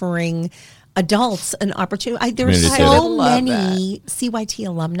offering adults an opportunity. There are Community so theater. I would love many CYT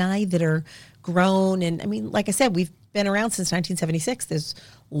alumni that are grown. And I mean, like I said, we've been around since 1976. There's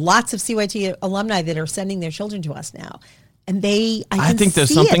lots of CYT alumni that are sending their children to us now. And I can think there's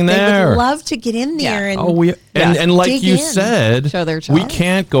see something it. They there. would love to get in there and and like dig you in. said, Show their we child.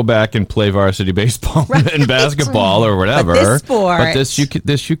 can't go back and play varsity baseball Right. and basketball or whatever. But this sport- But this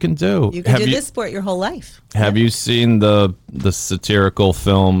you can do. You can do this sport your whole life. Have you seen the satirical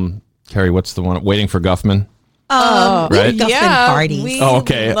film, Carrie? What's the one? Waiting for Guffman. Right? Guffman Yeah, parties. we Oh,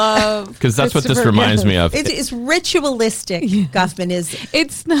 okay. love Because that's what this Christopher reminds me Guest. of. It's ritualistic. Guffman is.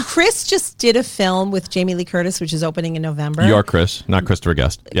 It's not. Chris just did a film with Jamie Lee Curtis, which is opening in November. Your Chris, not Christopher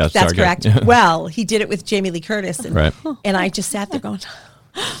Guest. Yeah, That's sorry, go correct. ahead. Well, he did it with Jamie Lee Curtis, and, Right. and I just sat there going,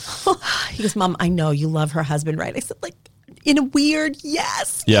 he goes, Mom, I know you love her husband, right? I said, like, in a weird,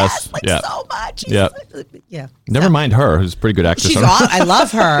 yes, like yeah. so much. Yeah. Yeah. Never mind her, who's a pretty good actress. She's I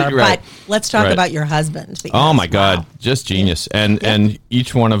love her, You're right. but let's talk Right. about your husband. Oh because, my God, wow. just genius! And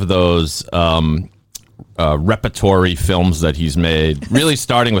each one of those repertory films that he's made, really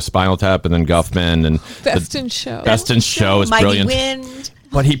starting with Spinal Tap and then Guffman and Best in Show. Best in Show is Mighty brilliant. Wind.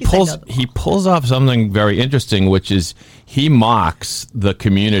 But he He's like, pulls no. he pulls off something very interesting, which is he mocks the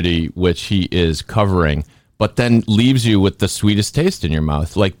community which he is covering, but then leaves you with the sweetest taste in your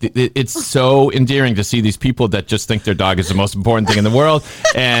mouth. Like it's so endearing to see these people that just think their dog is the most important thing in the world,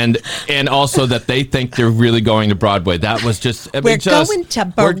 and also that they think they're really going to Broadway. That was just We're going to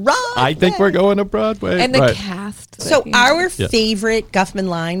Broadway. I think we're going to Broadway. And the Right. cast. that So he- our favorite Guffman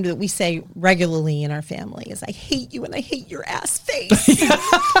line that we say regularly in our family is, I hate you and I hate your ass face.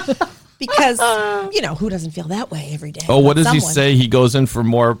 Because, who doesn't feel that way every day? Oh, what does about he someone? say? He goes in for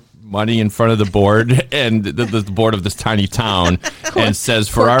more money in front of the board and the board of this tiny town and says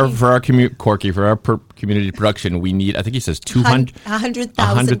for our community production we need, I think he says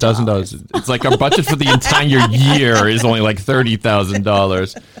 $100,000. It's like our budget for the entire year is only like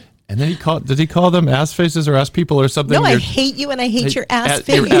 $30,000. And then did he call them ass faces or ass people or something? No, I hate you and I hate your ass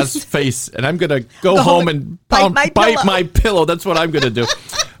face. Your ass face, and I'm gonna go home and bite bite my my pillow. That's what I'm gonna do.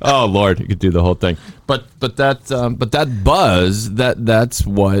 Oh Lord, you could do the whole thing. But that buzz, that's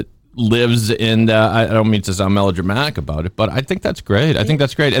what lives in. I don't mean to sound melodramatic about it, but I think that's great. I think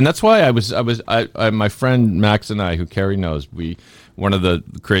that's great, and that's why my friend Max and I, who Carrie knows, one of the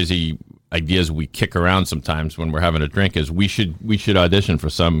crazy ideas we kick around sometimes when we're having a drink is we should audition for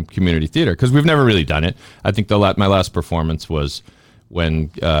some community theater, because we've never really done it. I think my last performance was when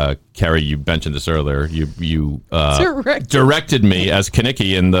Carrie, you mentioned this earlier, you directed me as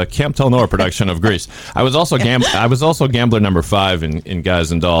Kaniki in the Camp Telnor production of Grease. I was also gambler number 5 in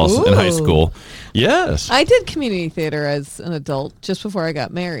Guys and Dolls in high school. Yes, I did community theater as an adult just before I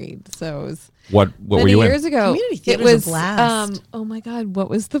got married. So it was what were you years in? ago. Community theater it was a blast. Oh my God, what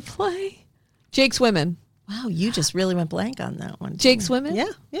was the play? Jake's Women. Wow, you just really went blank on that one. Jake's Women.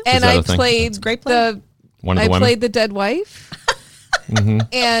 Yeah. And that I a thing? played great play. One of the women? played the dead wife.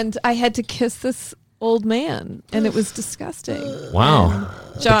 And I had to kiss this old man, and it was disgusting. Wow.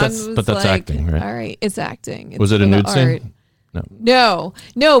 John But that's like, acting, right? all right, it's acting. It's Was it for a the nude art. scene?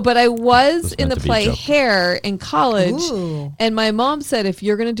 No, but I was in meant the to be a play joke. Hair in college, Ooh. and my mom said, if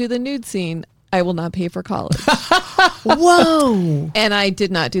you're going to do the nude scene, I will not pay for college. Whoa. And I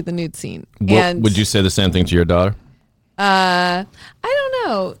did not do the nude scene. Would you say the same thing to your daughter? I don't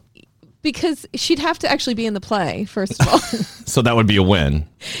know, because she'd have to actually be in the play, first of all. So that would be a win.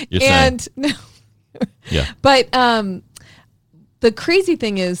 You're And saying. no. Yeah. But the crazy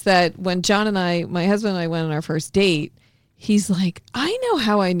thing is that when John and my husband and I went on our first date, he's like, I know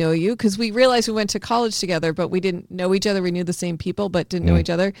how I know you, because we realized we went to college together, but we didn't know each other. We knew the same people, but didn't know each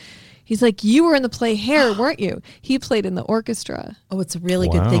other. He's like, you were in the play Hair, weren't you? He played in the orchestra. Oh, it's a really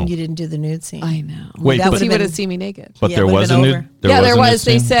Wow. good thing you didn't do the nude scene. I know. Wait, because but- he would have been- seen me naked. But Yeah, there it would've was a been nude. over. There a nude was.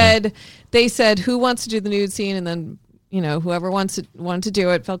 scene? They said, who wants to do the nude scene? And then, whoever wanted to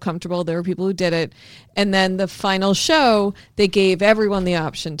do it felt comfortable. There were people who did it. And then the final show, they gave everyone the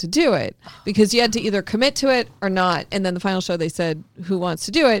option to do it, because you had to either commit to it or not. And then the final show, they said, who wants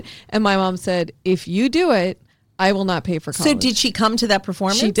to do it? And my mom said, if you do it, I will not pay for college. So did she come to that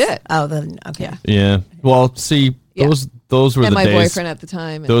performance? She did. Oh, then okay. Yeah. Yeah. Well, see, Yeah. those were And the my days. boyfriend at the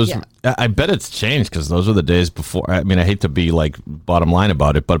time. And Those, yeah. I bet it's changed, because those were the days before. I mean, I hate to be like bottom line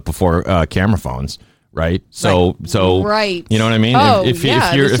about it, but before camera phones, right? So, Right. You know what I mean? Oh, if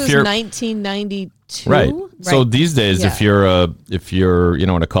yeah. you're, This if was you're 1992. right. So these days, Yeah. if you're in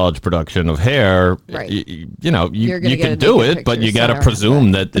a college production of Hair, Right. you You're gonna can get a do naked it, but picture you got to somewhere.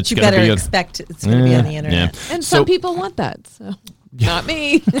 presume that But it's you going to better be expect it's going to be on the internet. Yeah. And So- some people want that. So not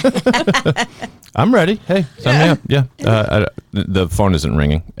me. I'm ready. Hey, sign me up. Yeah. The phone isn't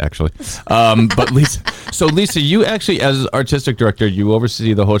ringing, actually. But Lisa, you actually, as artistic director, you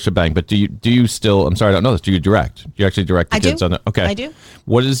oversee the whole shebang. But do you still? I'm sorry, I don't know this. Do you direct? Do you actually direct the I do. kids on it? Okay, I do.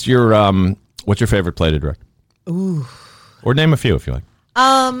 What is your what's your favorite play to direct? Ooh. Or name a few if you like.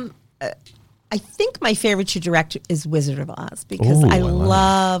 I think my favorite to direct is Wizard of Oz, because Ooh, I I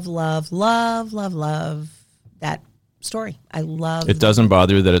love love that story. I love It doesn't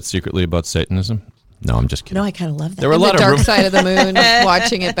bother you that it's secretly about Satanism? No, I'm just kidding. No, I kind of love that. There were a The lot of Dark rumors. Side of the Moon,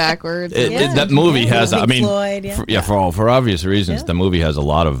 watching it backwards. That movie has, I Pink mean, Floyd, yeah. for obvious reasons, Yeah. the movie has a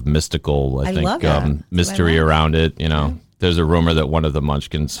lot of mystical, I think, love that. That's what mystery I love. around it. There's a rumor that one of the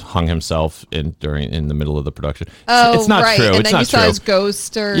Munchkins hung himself in the middle of the production. It's not right. true. And It's then not you saw true. his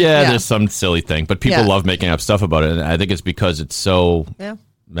ghost, or Yeah, there's some silly thing, but people Yeah. love making up stuff about it, and I think it's because it's so Yeah.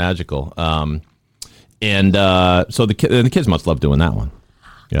 magical. So the kids must love doing that one.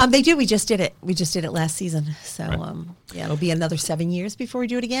 Yeah. They do. We just did it. We just did it last season. So it'll be another 7 years before we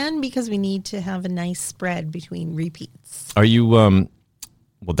do it again, because we need to have a nice spread between repeats. Are you?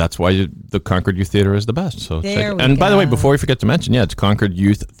 Well, that's why the Concord Youth Theater is the best. So, There we and by the way, go. before we forget to mention, it's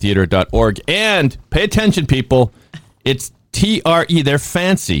concordyouththeater.org, and pay attention, people. It's TRE. They're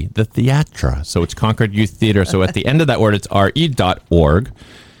fancy, the theatra. So it's Concord Youth Theater. So at the end of that word, it's re.org.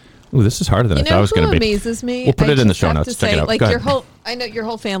 Ooh, this is harder than I thought it was going to be. amazes me? We'll put I it in the just show have notes. to Check say, it out. like Go your ahead. I know your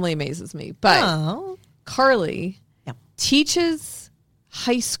whole family amazes me, but Oh. Carly Yeah. teaches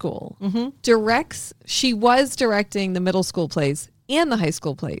high school, directs. She was directing the middle school plays and the high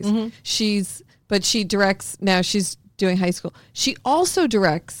school plays. But she directs now. She's doing high school. She also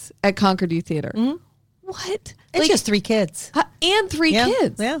directs at Concord Youth Theater. What? It's just 3 kids. And 3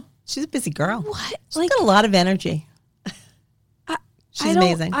 kids. Yeah. She's a busy girl. What? She's got a lot of energy. She's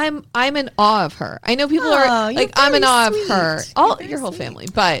amazing. I'm in awe of her. I know people Oh, are you're like, I'm in very awe of sweet. her. You're Your very whole sweet. family,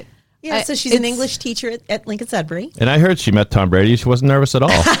 but Yeah, so she's an it's- English teacher at Lincoln Sudbury. And I heard she met Tom Brady. She wasn't nervous at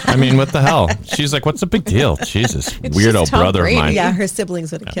all. I mean, what the hell? She's like, what's the big deal? Jesus, It's weirdo just Tom brother Brady. of mine. Yeah, her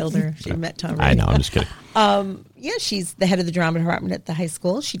siblings would have killed her if she met Tom Brady. I know. I'm just kidding. Yeah, she's the head of the drama department at the high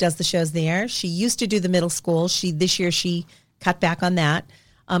school. She does the shows there. She used to do the middle school. This year she cut back on that.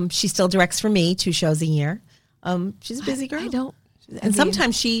 She still directs for me 2 shows a year. She's a busy girl. I don't. And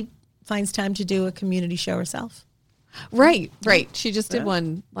sometimes she finds time to do a community show herself. Right. She just did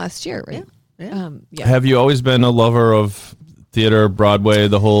one last year, right? Yeah. Have you always been a lover of theater, Broadway,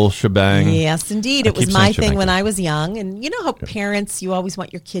 the whole shebang? Yes, indeed. It was my thing when I was young. And you know how parents, you always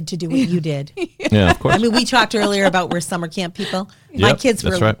want your kid to do what you did. Yeah, of course. I mean, we talked earlier about we're summer camp people. My Yep, kids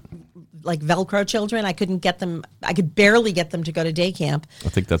were that's right. like Velcro children. I could barely get them to go to day camp. I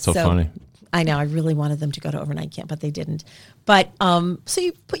think that's so funny. I know. I really wanted them to go to overnight camp, but they didn't. But so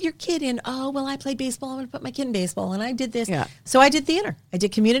you put your kid in, I played baseball. I'm going to put my kid in baseball. And I did this. Yeah. So I did theater. I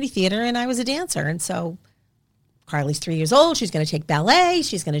did community theater, and I was a dancer. And so Carly's 3 years old. She's going to take ballet.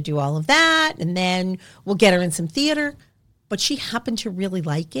 She's going to do all of that. And then we'll get her in some theater. But she happened to really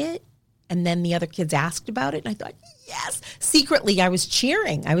like it. And then the other kids asked about it. And I thought, yes. Secretly, I was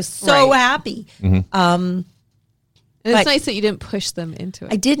cheering. I was so happy. Mm-hmm. And it's nice that you didn't push them into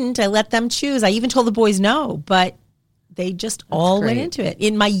it. I didn't. I let them choose. I even told the boys no, but they just all went into it.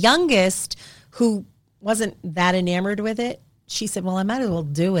 In my youngest, who wasn't that enamored with it, she said, well, I might as well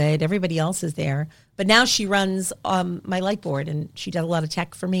do it. Everybody else is there. But now she runs my light board, and she does a lot of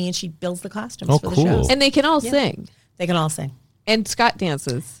tech for me, and she builds the costumes for the cool. shows. And they can all sing. They can all sing. And Scott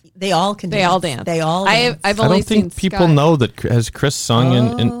dances. They all can dance. They all dance. They all dance. I've I only don't think seen people Scott. know that. Has Chris sung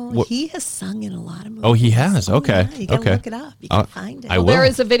in He has sung in a lot of movies. Oh, he has? Okay. Yeah, you can Okay. look it up. You can find it. I will. There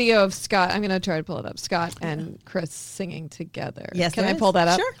is a video of Scott. I'm going to try to pull it up. Scott and Chris singing together. Yes, Can there I is. pull that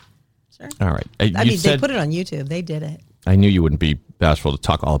up? Sure. All right. I mean, they put it on YouTube. They did it. I knew you wouldn't be bashful to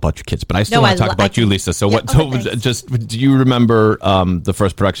talk all about your kids, but I still No, want to I talk about you, Lisa. So, what? thanks. Just do you remember the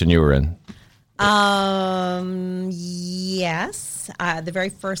first production you were in? Yes. The very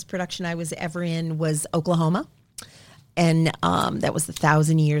first production I was ever in was Oklahoma. And that was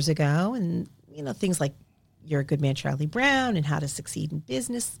 1,000 years ago. And, things like You're a Good Man, Charlie Brown, and How to Succeed in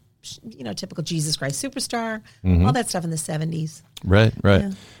Business, typical Jesus Christ Superstar, all that stuff in the 70s. Right.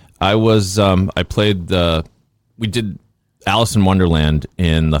 Yeah. I was, I played we did Alice in Wonderland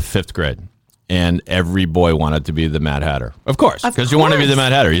in the 5th grade. And every boy wanted to be the Mad Hatter. Of course, because you want to be the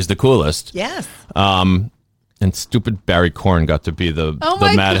Mad Hatter. He's the coolest. Yes. And stupid Barry Corn got to be the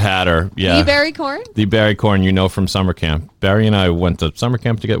my Mad Hatter. Yeah. The Barry Corn? The Barry Corn, from summer camp. Barry and I went to summer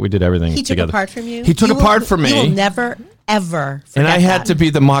camp together. We did everything He took together. a part from you? He took a part from me. You will never, ever forget And I had that. to be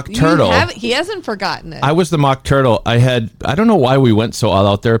the Mock Turtle. He hasn't forgotten it. I was the Mock Turtle. I don't know why we went so all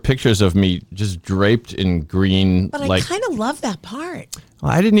out. There are pictures of me just draped in green. But I kind of love that part.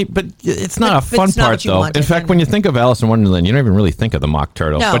 I didn't even, but it's not a fun it's not part, what you though. want In to fact, do. when you think of Alice in Wonderland, you don't even really think of the Mock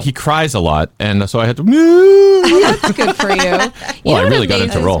Turtle. No. But he cries a lot, and so I had to. That's good for you. Well, I really got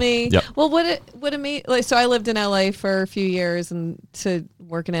into role. Me? Yep. Well, what amazed? So I lived in LA for a few years and to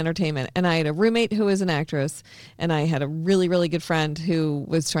work in entertainment, and I had a roommate who was an actress, and I had a really, really good friend who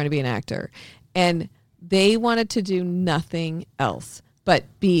was trying to be an actor, and they wanted to do nothing else but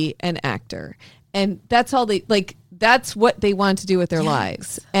be an actor, and that's all they like. That's what they want to do with their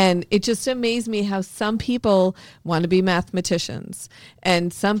lives. And it just amazed me how some people want to be mathematicians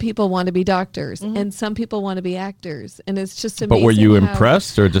and some people want to be doctors and some people want to be actors. And it's just amazing. But were you how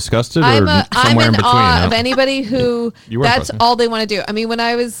impressed or disgusted I'm or I'm somewhere in in between? awe huh? of anybody who You were that's impressed. all they want to do. I mean, when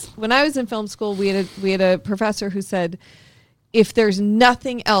I was in film school, we had a professor who said, if there's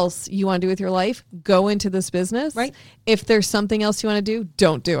nothing else you want to do with your life, go into this business. Right. If there's something else you want to do,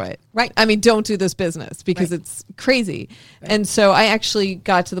 don't do it. Right. I mean, don't do this business because Right. it's crazy. Right. And so I actually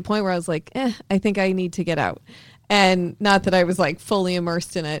got to the point where I was like, I think I need to get out. And not that I was like fully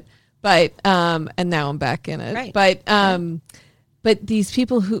immersed in it, but and now I'm back in it. Right. But these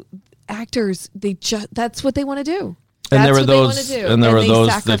people actors, that's what they want to do. And there That's were what those, they want to do. and there were they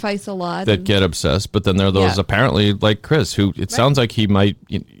those sacrifice a lot that and- get obsessed. But then there are those Yeah. apparently like Chris, who it sounds like he's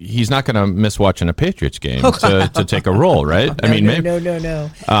not going to miss watching a Patriots game to take a role, right? I mean, maybe. No.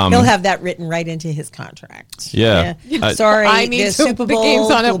 He'll have that written right into his contract. Yeah. Sorry, I need the to- Super the Bowl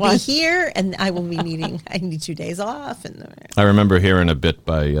game's on at will be once. here, and I will be needing. I need 2 days off, and I remember hearing a bit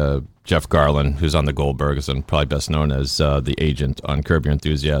by Jeff Garlin, who's on the Goldbergs and probably best known as the agent on Curb Your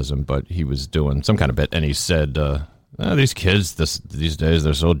Enthusiasm, but he was doing some kind of bit, and he said, these kids these days,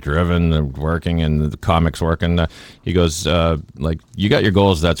 they're so driven, they're working, and the comics working. He goes, you got your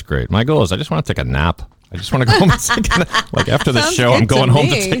goals, that's great. My goal is I just want to take a nap. I just want to go home and take a nap. Like, after the Sounds show, I'm good to going home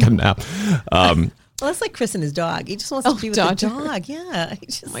to me. take a nap. well, that's like Chris and his dog. He just wants to be with Dodger. the dog. Yeah.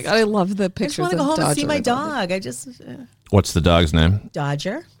 Oh my God, I love the I pictures just want to go of home and see Dodger my with all the- dog. I just What's the dog's name?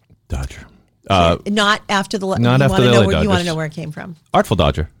 Dodger. Dodger. Not after the. not you after wanna the know LA where, You want Dodgers. to know where it came from? Artful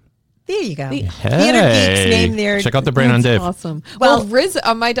Dodger. There you go. Hey, Theater geeks name their. check out the brain on That's Dave. awesome. Well- Well, Rizzo.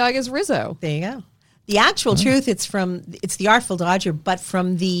 My dog is Rizzo. There you go. The actual truth, it's the Artful Dodger, but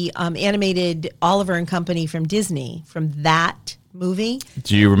from the animated Oliver and Company from Disney, from that movie.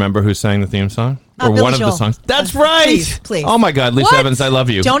 Do you remember who sang the theme song? Or Billy one of the Joel. songs? That's right. Please. Oh my God, Lisa What? Evans, I love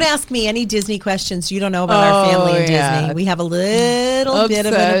you. Don't ask me any Disney questions you don't know about our family in yeah. Disney. We have a little bit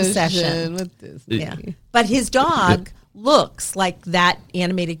of an obsession. with Disney. Yeah. But his dog looks like that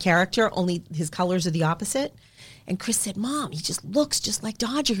animated character, only his colors are the opposite. And Chris said, Mom, he just looks just like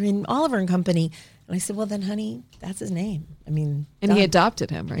Dodger in Oliver and Company. And I said, well, then, honey, that's his name. I mean, And he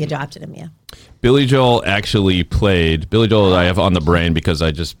adopted him, right? He adopted him, yeah. Billy Joel actually played. Billy Joel I have on the brain because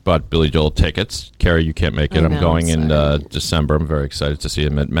I just bought Billy Joel tickets. Carrie, you can't make it. I I'm know, going in sorry. December. I'm very excited to see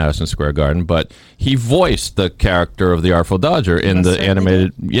him at Madison Square Garden. But he voiced the character of the Artful Dodger in the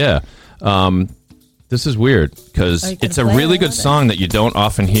animated. Yeah. This is weird because you gonna it's a play it? really I good love it. song that you don't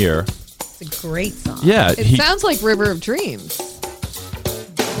often hear. It's a great song. Yeah. It sounds like River of Dreams.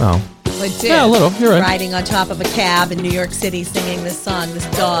 Oh. Like Yeah, a little. You're right. Riding on top of a cab in New York City singing this song, this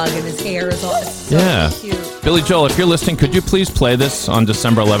dog, and his hair is all it's so Yeah. cute. Billy Joel, if you're listening, could you please play this on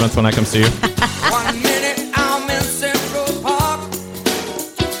December 11th when I come see you? 1 minute I'm in Central Park,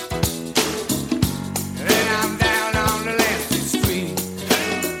 then I'm down on the Lancey Street.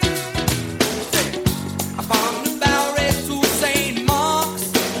 Up on the Bowery to St.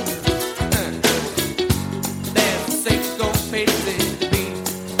 Mark's, there's a six-go pacing beat.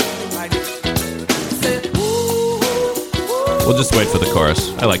 Like, said, ooh, ooh, We'll just wait for the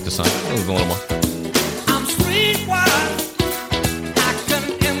chorus. I like the song. A little more. I'm streetwise, I can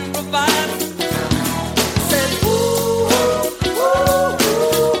improvise. Said, ooh,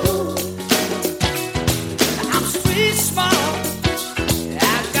 ooh, ooh. I'm street smart, I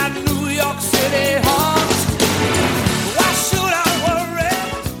got New York City heart. Why should I worry?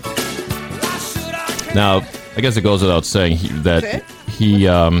 Why should I care? Now, I guess it goes without saying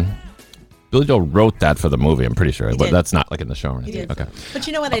Billy Joel wrote that for the movie, I'm pretty sure. But did. that's not like in the show or anything. did. Okay. But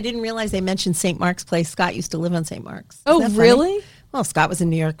you know what? I didn't realize they mentioned St. Mark's Place. Scott used to live on St. Mark's. Oh, Isn't that funny? really? Well, Scott was in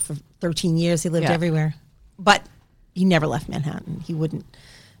New York for 13 years. He lived Yeah. everywhere. But he never left Manhattan. He wouldn't.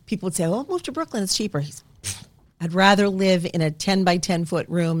 People would say, oh, move to Brooklyn. It's cheaper. I'd rather live in a 10 by 10 foot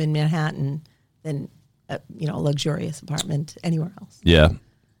room in Manhattan than a luxurious apartment anywhere else. Yeah.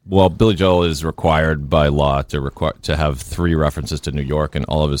 Well, Billy Joel is required by law to have 3 references to New York in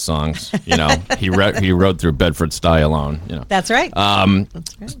all of his songs. You know, he rode through Bedford-Stuy alone. You know. That's right.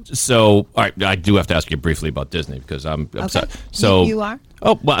 That's right. So, all right, I do have to ask you briefly about Disney because I'm upset. Okay. So You are?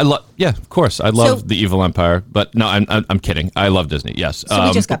 Oh, well, yeah, of course. I love So- the Evil Empire, but no, I'm kidding. I love Disney. Yes. So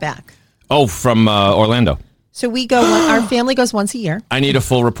we just got back. Oh, from Orlando. So we go, our family goes once a year. I need a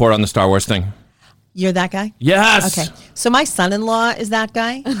full report on the Star Wars thing. You're that guy? Yes. Okay. So my son-in-law is that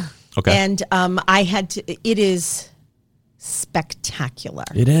guy. Okay. And I had to, it is spectacular.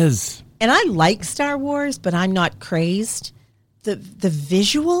 It is. And I like Star Wars, but I'm not crazed. The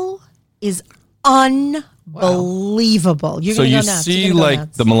visual is unbelievable. You're So gonna you go nuts. see You're gonna go like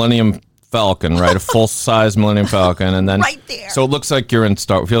nuts. the Millennium Falcon, right? A full-size Millennium Falcon, and then Right there. So it looks like you're in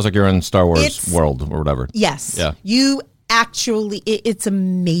feels like you're in Star Wars It's- world or whatever. Yes. Yeah. You actually, it's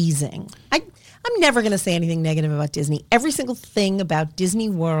amazing. I'm never going to say anything negative about Disney. Every single thing about Disney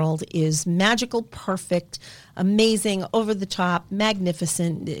World is magical, perfect, amazing, over the top,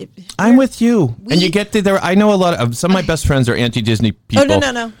 magnificent. I'm with you. And you get there. I know a lot of some of my best friends are anti-Disney people.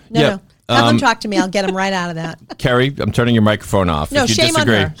 Oh, no. Yeah. Have them talk to me. I'll get them right out of that. Carrie, I'm turning your microphone off. No, if you shame on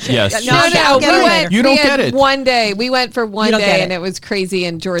disagree. her. Yes. No, I'll get her later. You don't we had get it. One day we went for one You don't get day it. and it was crazy.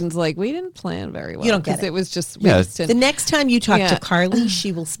 And Jordan's like, we didn't plan very well. You don't get 'cause it. It was just Yeah. we just didn't- The next time you talk Yeah. to Carly,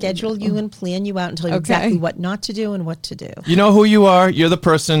 she will schedule you and plan you out and tell you Okay. exactly what not to do and what to do. You know who you are? You're the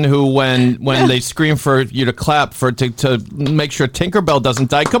person who, when they scream for you to clap to make sure Tinkerbell doesn't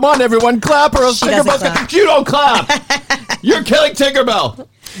die. Come on, everyone, clap or else She doesn't Tinkerbell's clap. You don't clap. You're killing Tinkerbell.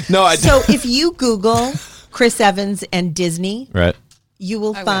 No, I. So if you Google Chris Evans and Disney, Right. you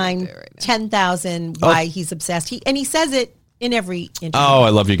will went find up there right now. 10,000 why he's obsessed. He says it in every interview. Oh, I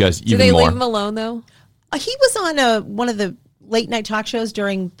love you guys Do even they more. leave him alone though? He was on one of the late night talk shows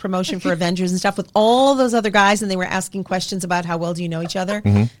during promotion for Avengers and stuff with all those other guys, and they were asking questions about how well do you know each other.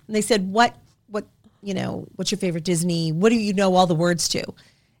 Mm-hmm. And they said, what's your favorite Disney? What do you know all the words to?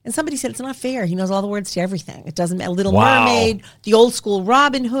 And somebody said, it's not fair. He knows all the words to everything. It doesn't matter. Little Wow. Mermaid, the old school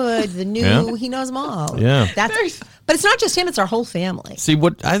Robin Hood, the new, Yeah. he knows them all. Yeah. But it's not just him, it's our whole family. See,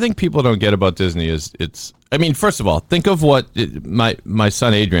 what I think people don't get about Disney is I mean, first of all, think of what my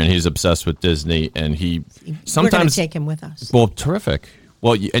son Adrian, he's obsessed with Disney, and he We're going sometimes to take him with us. well, terrific.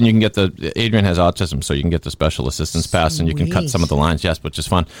 Well, and you can get Adrian has autism, so you can get the special assistance pass, and you can cut some of the lines. Yes, which is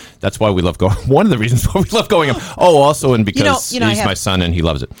fun. That's why we love going. One of the reasons why we love going. Also, and because he's my son and he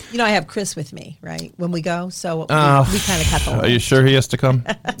loves it. I have Chris with me, right, when we go, so we kind of cut the lines. Are you sure he has to come?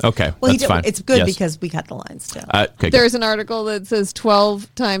 Okay, well, that's fine. It's good because we cut the lines too. Okay, There's an article that says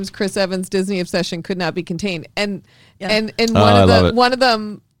 12 times Chris Evans' Disney obsession could not be contained, and one of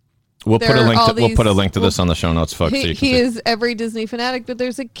them. We'll put a link to this on the show notes, folks. He is every Disney fanatic, but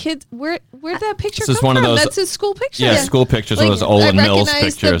there's a kid. Where'd that picture come from? Of those, that's his school picture. Yeah, school pictures. One of those Olin Mills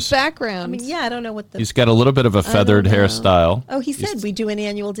pictures. The background. I don't know what the. He's got a little bit of a feathered hairstyle. Oh, he said we do an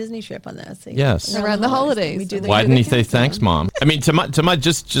annual Disney trip on that. So yes, around the holidays. We do Why didn't he say thanks, Mom? to my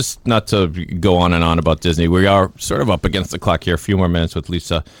just not to go on and on about Disney. We are sort of up against the clock here. A few more minutes with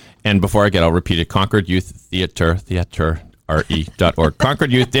Lisa, and before I get, I'll repeat it. Concord Youth Theater. RE.org.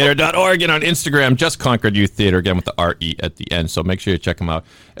 ConcordYouthTheater.org, and on Instagram, just Concord Youth Theater, again with the RE at the end. So make sure you check them out.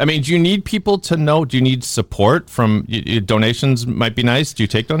 Do you need people to know? Do you need support from donations? Might be nice. Do you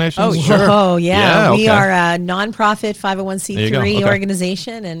take donations? Oh, sure. Oh, yeah. We okay. are a nonprofit 501c3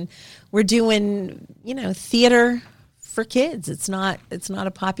 organization, and we're doing, theater for kids. It's not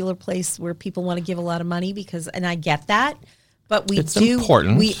a popular place where people want to give a lot of money and I get that. But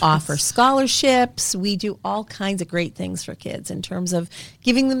important. We offer scholarships. We do all kinds of great things for kids in terms of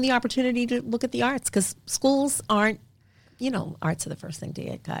giving them the opportunity to look at the arts, because schools aren't, arts are the first thing to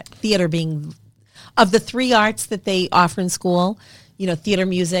get cut. Theater being, of the 3 arts that they offer in school, theater,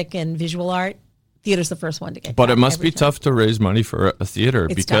 music, and visual art, theater's the first one to get cut. But it must be tough to raise money for a theater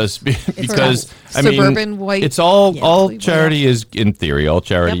because suburban white. It's all charity is, in theory, all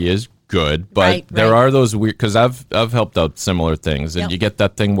charity is good, but there are those weird, because I've helped out similar things, and you get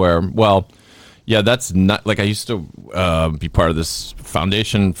that thing where, that's not like I used to be part of this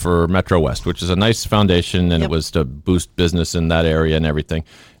foundation for Metro West, which is a nice foundation, and it was to boost business in that area and everything.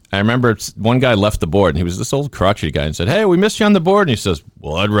 I remember one guy left the board, and he was this old crotchety guy, and said, "Hey, we missed you on the board." And he says,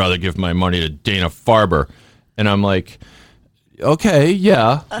 "Well, I'd rather give my money to Dana Farber," and I'm like, okay,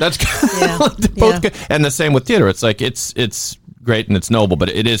 that's and the same with theater. It's like it's great and it's noble, but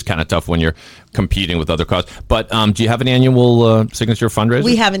it is kind of tough when you're competing with other causes. But do you have an annual signature fundraiser?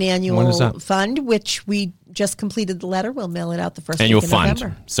 We have an annual fund, which we just completed the letter. We'll mail it out the first annual week in fund.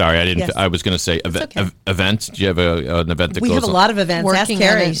 November. Sorry, I didn't. Yes. I was going to say event. Do you have an event that we goes have a lot of events. Ask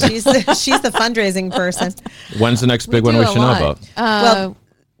Carrie. She's the fundraising person. When's the next big one we should know about?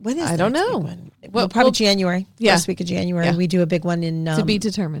 When is I don't know. Well, probably January. First week of January. Yeah. We do a big one in to be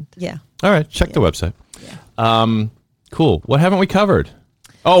determined. Yeah. All right. Check the website. Yeah. Cool. What haven't we covered?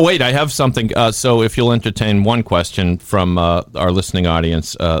 Oh, wait, I have something. So if you'll entertain one question from our listening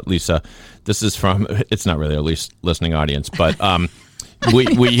audience, Lisa, this is from, it's not really our listening audience, but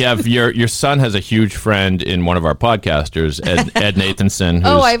we have, your son has a huge friend in one of our podcasters, Ed Nathanson.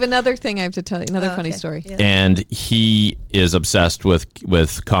 I have another thing I have to tell you, another funny story. Yeah. And he is obsessed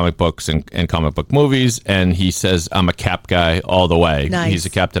with comic books and comic book movies, and he says, I'm a Cap guy all the way. Nice. He's a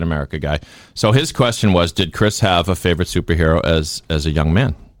Captain America guy. So his question was, did Chris have a favorite superhero as a young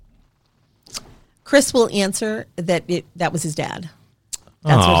man? Chris will answer that that was his dad.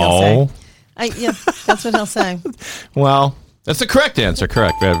 That's what he'll say. That's what he'll say. Well, that's the correct answer.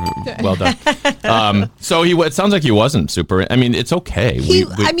 Correct. Well done. So it sounds like he wasn't super. I mean, it's okay.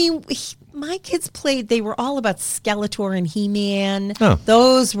 My kids played. They were all about Skeletor and He-Man. Oh.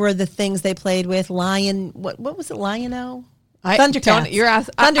 Those were the things they played with. Lion. What was it? Lion-O? Thundercats. You're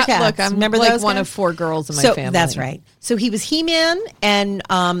asking. Thundercats. Look, I'm remember like those one guys? of 4 girls in my family. That's right. So he was He-Man and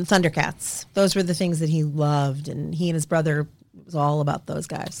Thundercats. Those were the things that he loved, and he and his brother, it was all about those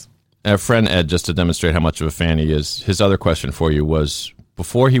guys. Our friend Ed, just to demonstrate how much of a fan he is, his other question for you was,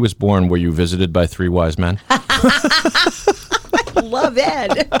 before he was born, were you visited by 3 wise men? I love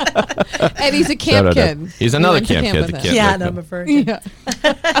Ed. And he's a camp kid. He's another camp kid. I'm a virgin.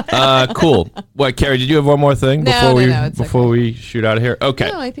 Cool. What, Carrie, did you have one more thing before okay. we shoot out of here? Okay.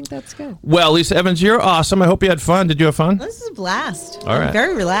 No, I think that's good. Well, Lisa Evans, you're awesome. I hope you had fun. Did you have fun? This is a blast. All right. I'm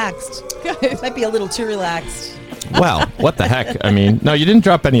very relaxed. Might be a little too relaxed. Well, what the heck? I mean, no, you didn't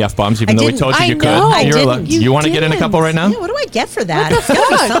drop any F-bombs, even though we told you could. I didn't. You want to get in a couple right now? Yeah, what do I get for that? It's gotta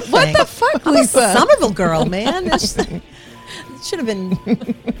be something. What the fuck, Lisa? I'm a Somerville girl, man. It should have been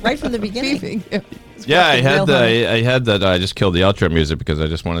right from the beginning. Yeah, I had that. I just killed the outro music because I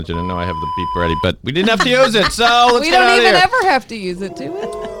just wanted you to know I have the beep ready, but we didn't have to use it, so let's we get out don't of even here. ever have to use it, do we?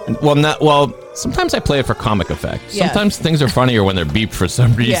 Well, sometimes I play it for comic effect. Yes. Sometimes things are funnier when they're beeped for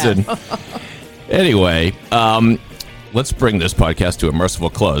some reason. Yes. Anyway, let's bring this podcast to a merciful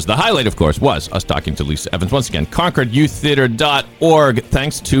close. The highlight, of course, was us talking to Lisa Evans. Once again, ConcordYouthTheater.org.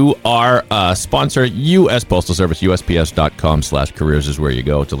 Thanks to our sponsor, U.S. Postal Service. USPS.com/careers is where you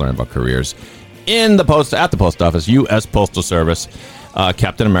go to learn about careers at the post office. U.S. Postal Service.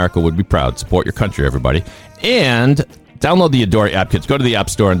 Captain America would be proud. Support your country, everybody. And download the Adori app, kids. Go to the App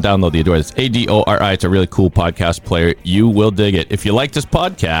Store and download the Adori. It's Adori. It's a really cool podcast player. You will dig it. If you like this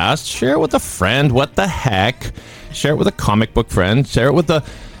podcast, share it with a friend. What the heck? Share it with a comic book friend. Share it with a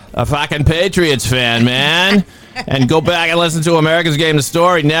fucking Patriots fan, man. And go back and listen to America's Game the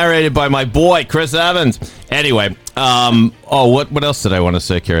Story, narrated by my boy, Chris Evans. Anyway, what else did I want to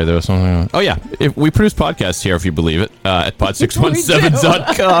say, Carrie? There was something. Oh, yeah. We produce podcasts here, if you believe it, at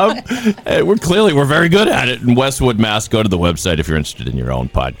pod617.com. We're very good at it in Westwood, Mass. Go to the website if you're interested in your own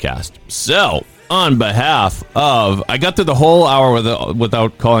podcast. So, on behalf of, I got through the whole hour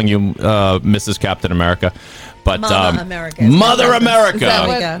without calling you Mrs. Captain America. But Mama America. Mother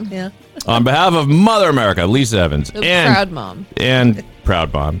America. Yeah. On behalf of Mother America, Lisa Evans. Proud mom. And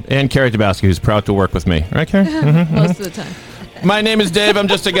proud mom. And Carrie Tabasco, who's proud to work with me. Right, Carrie? Most of the time. My name is Dave. I'm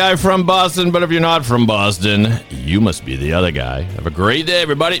just a guy from Boston. But if you're not from Boston, you must be the other guy. Have a great day,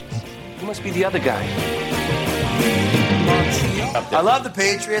 everybody. You must be the other guy. I love the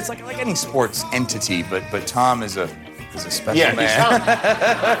Patriots, like any sports entity, but Tom is a special man.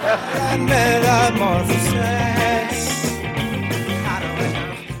 I met Martha Stewart.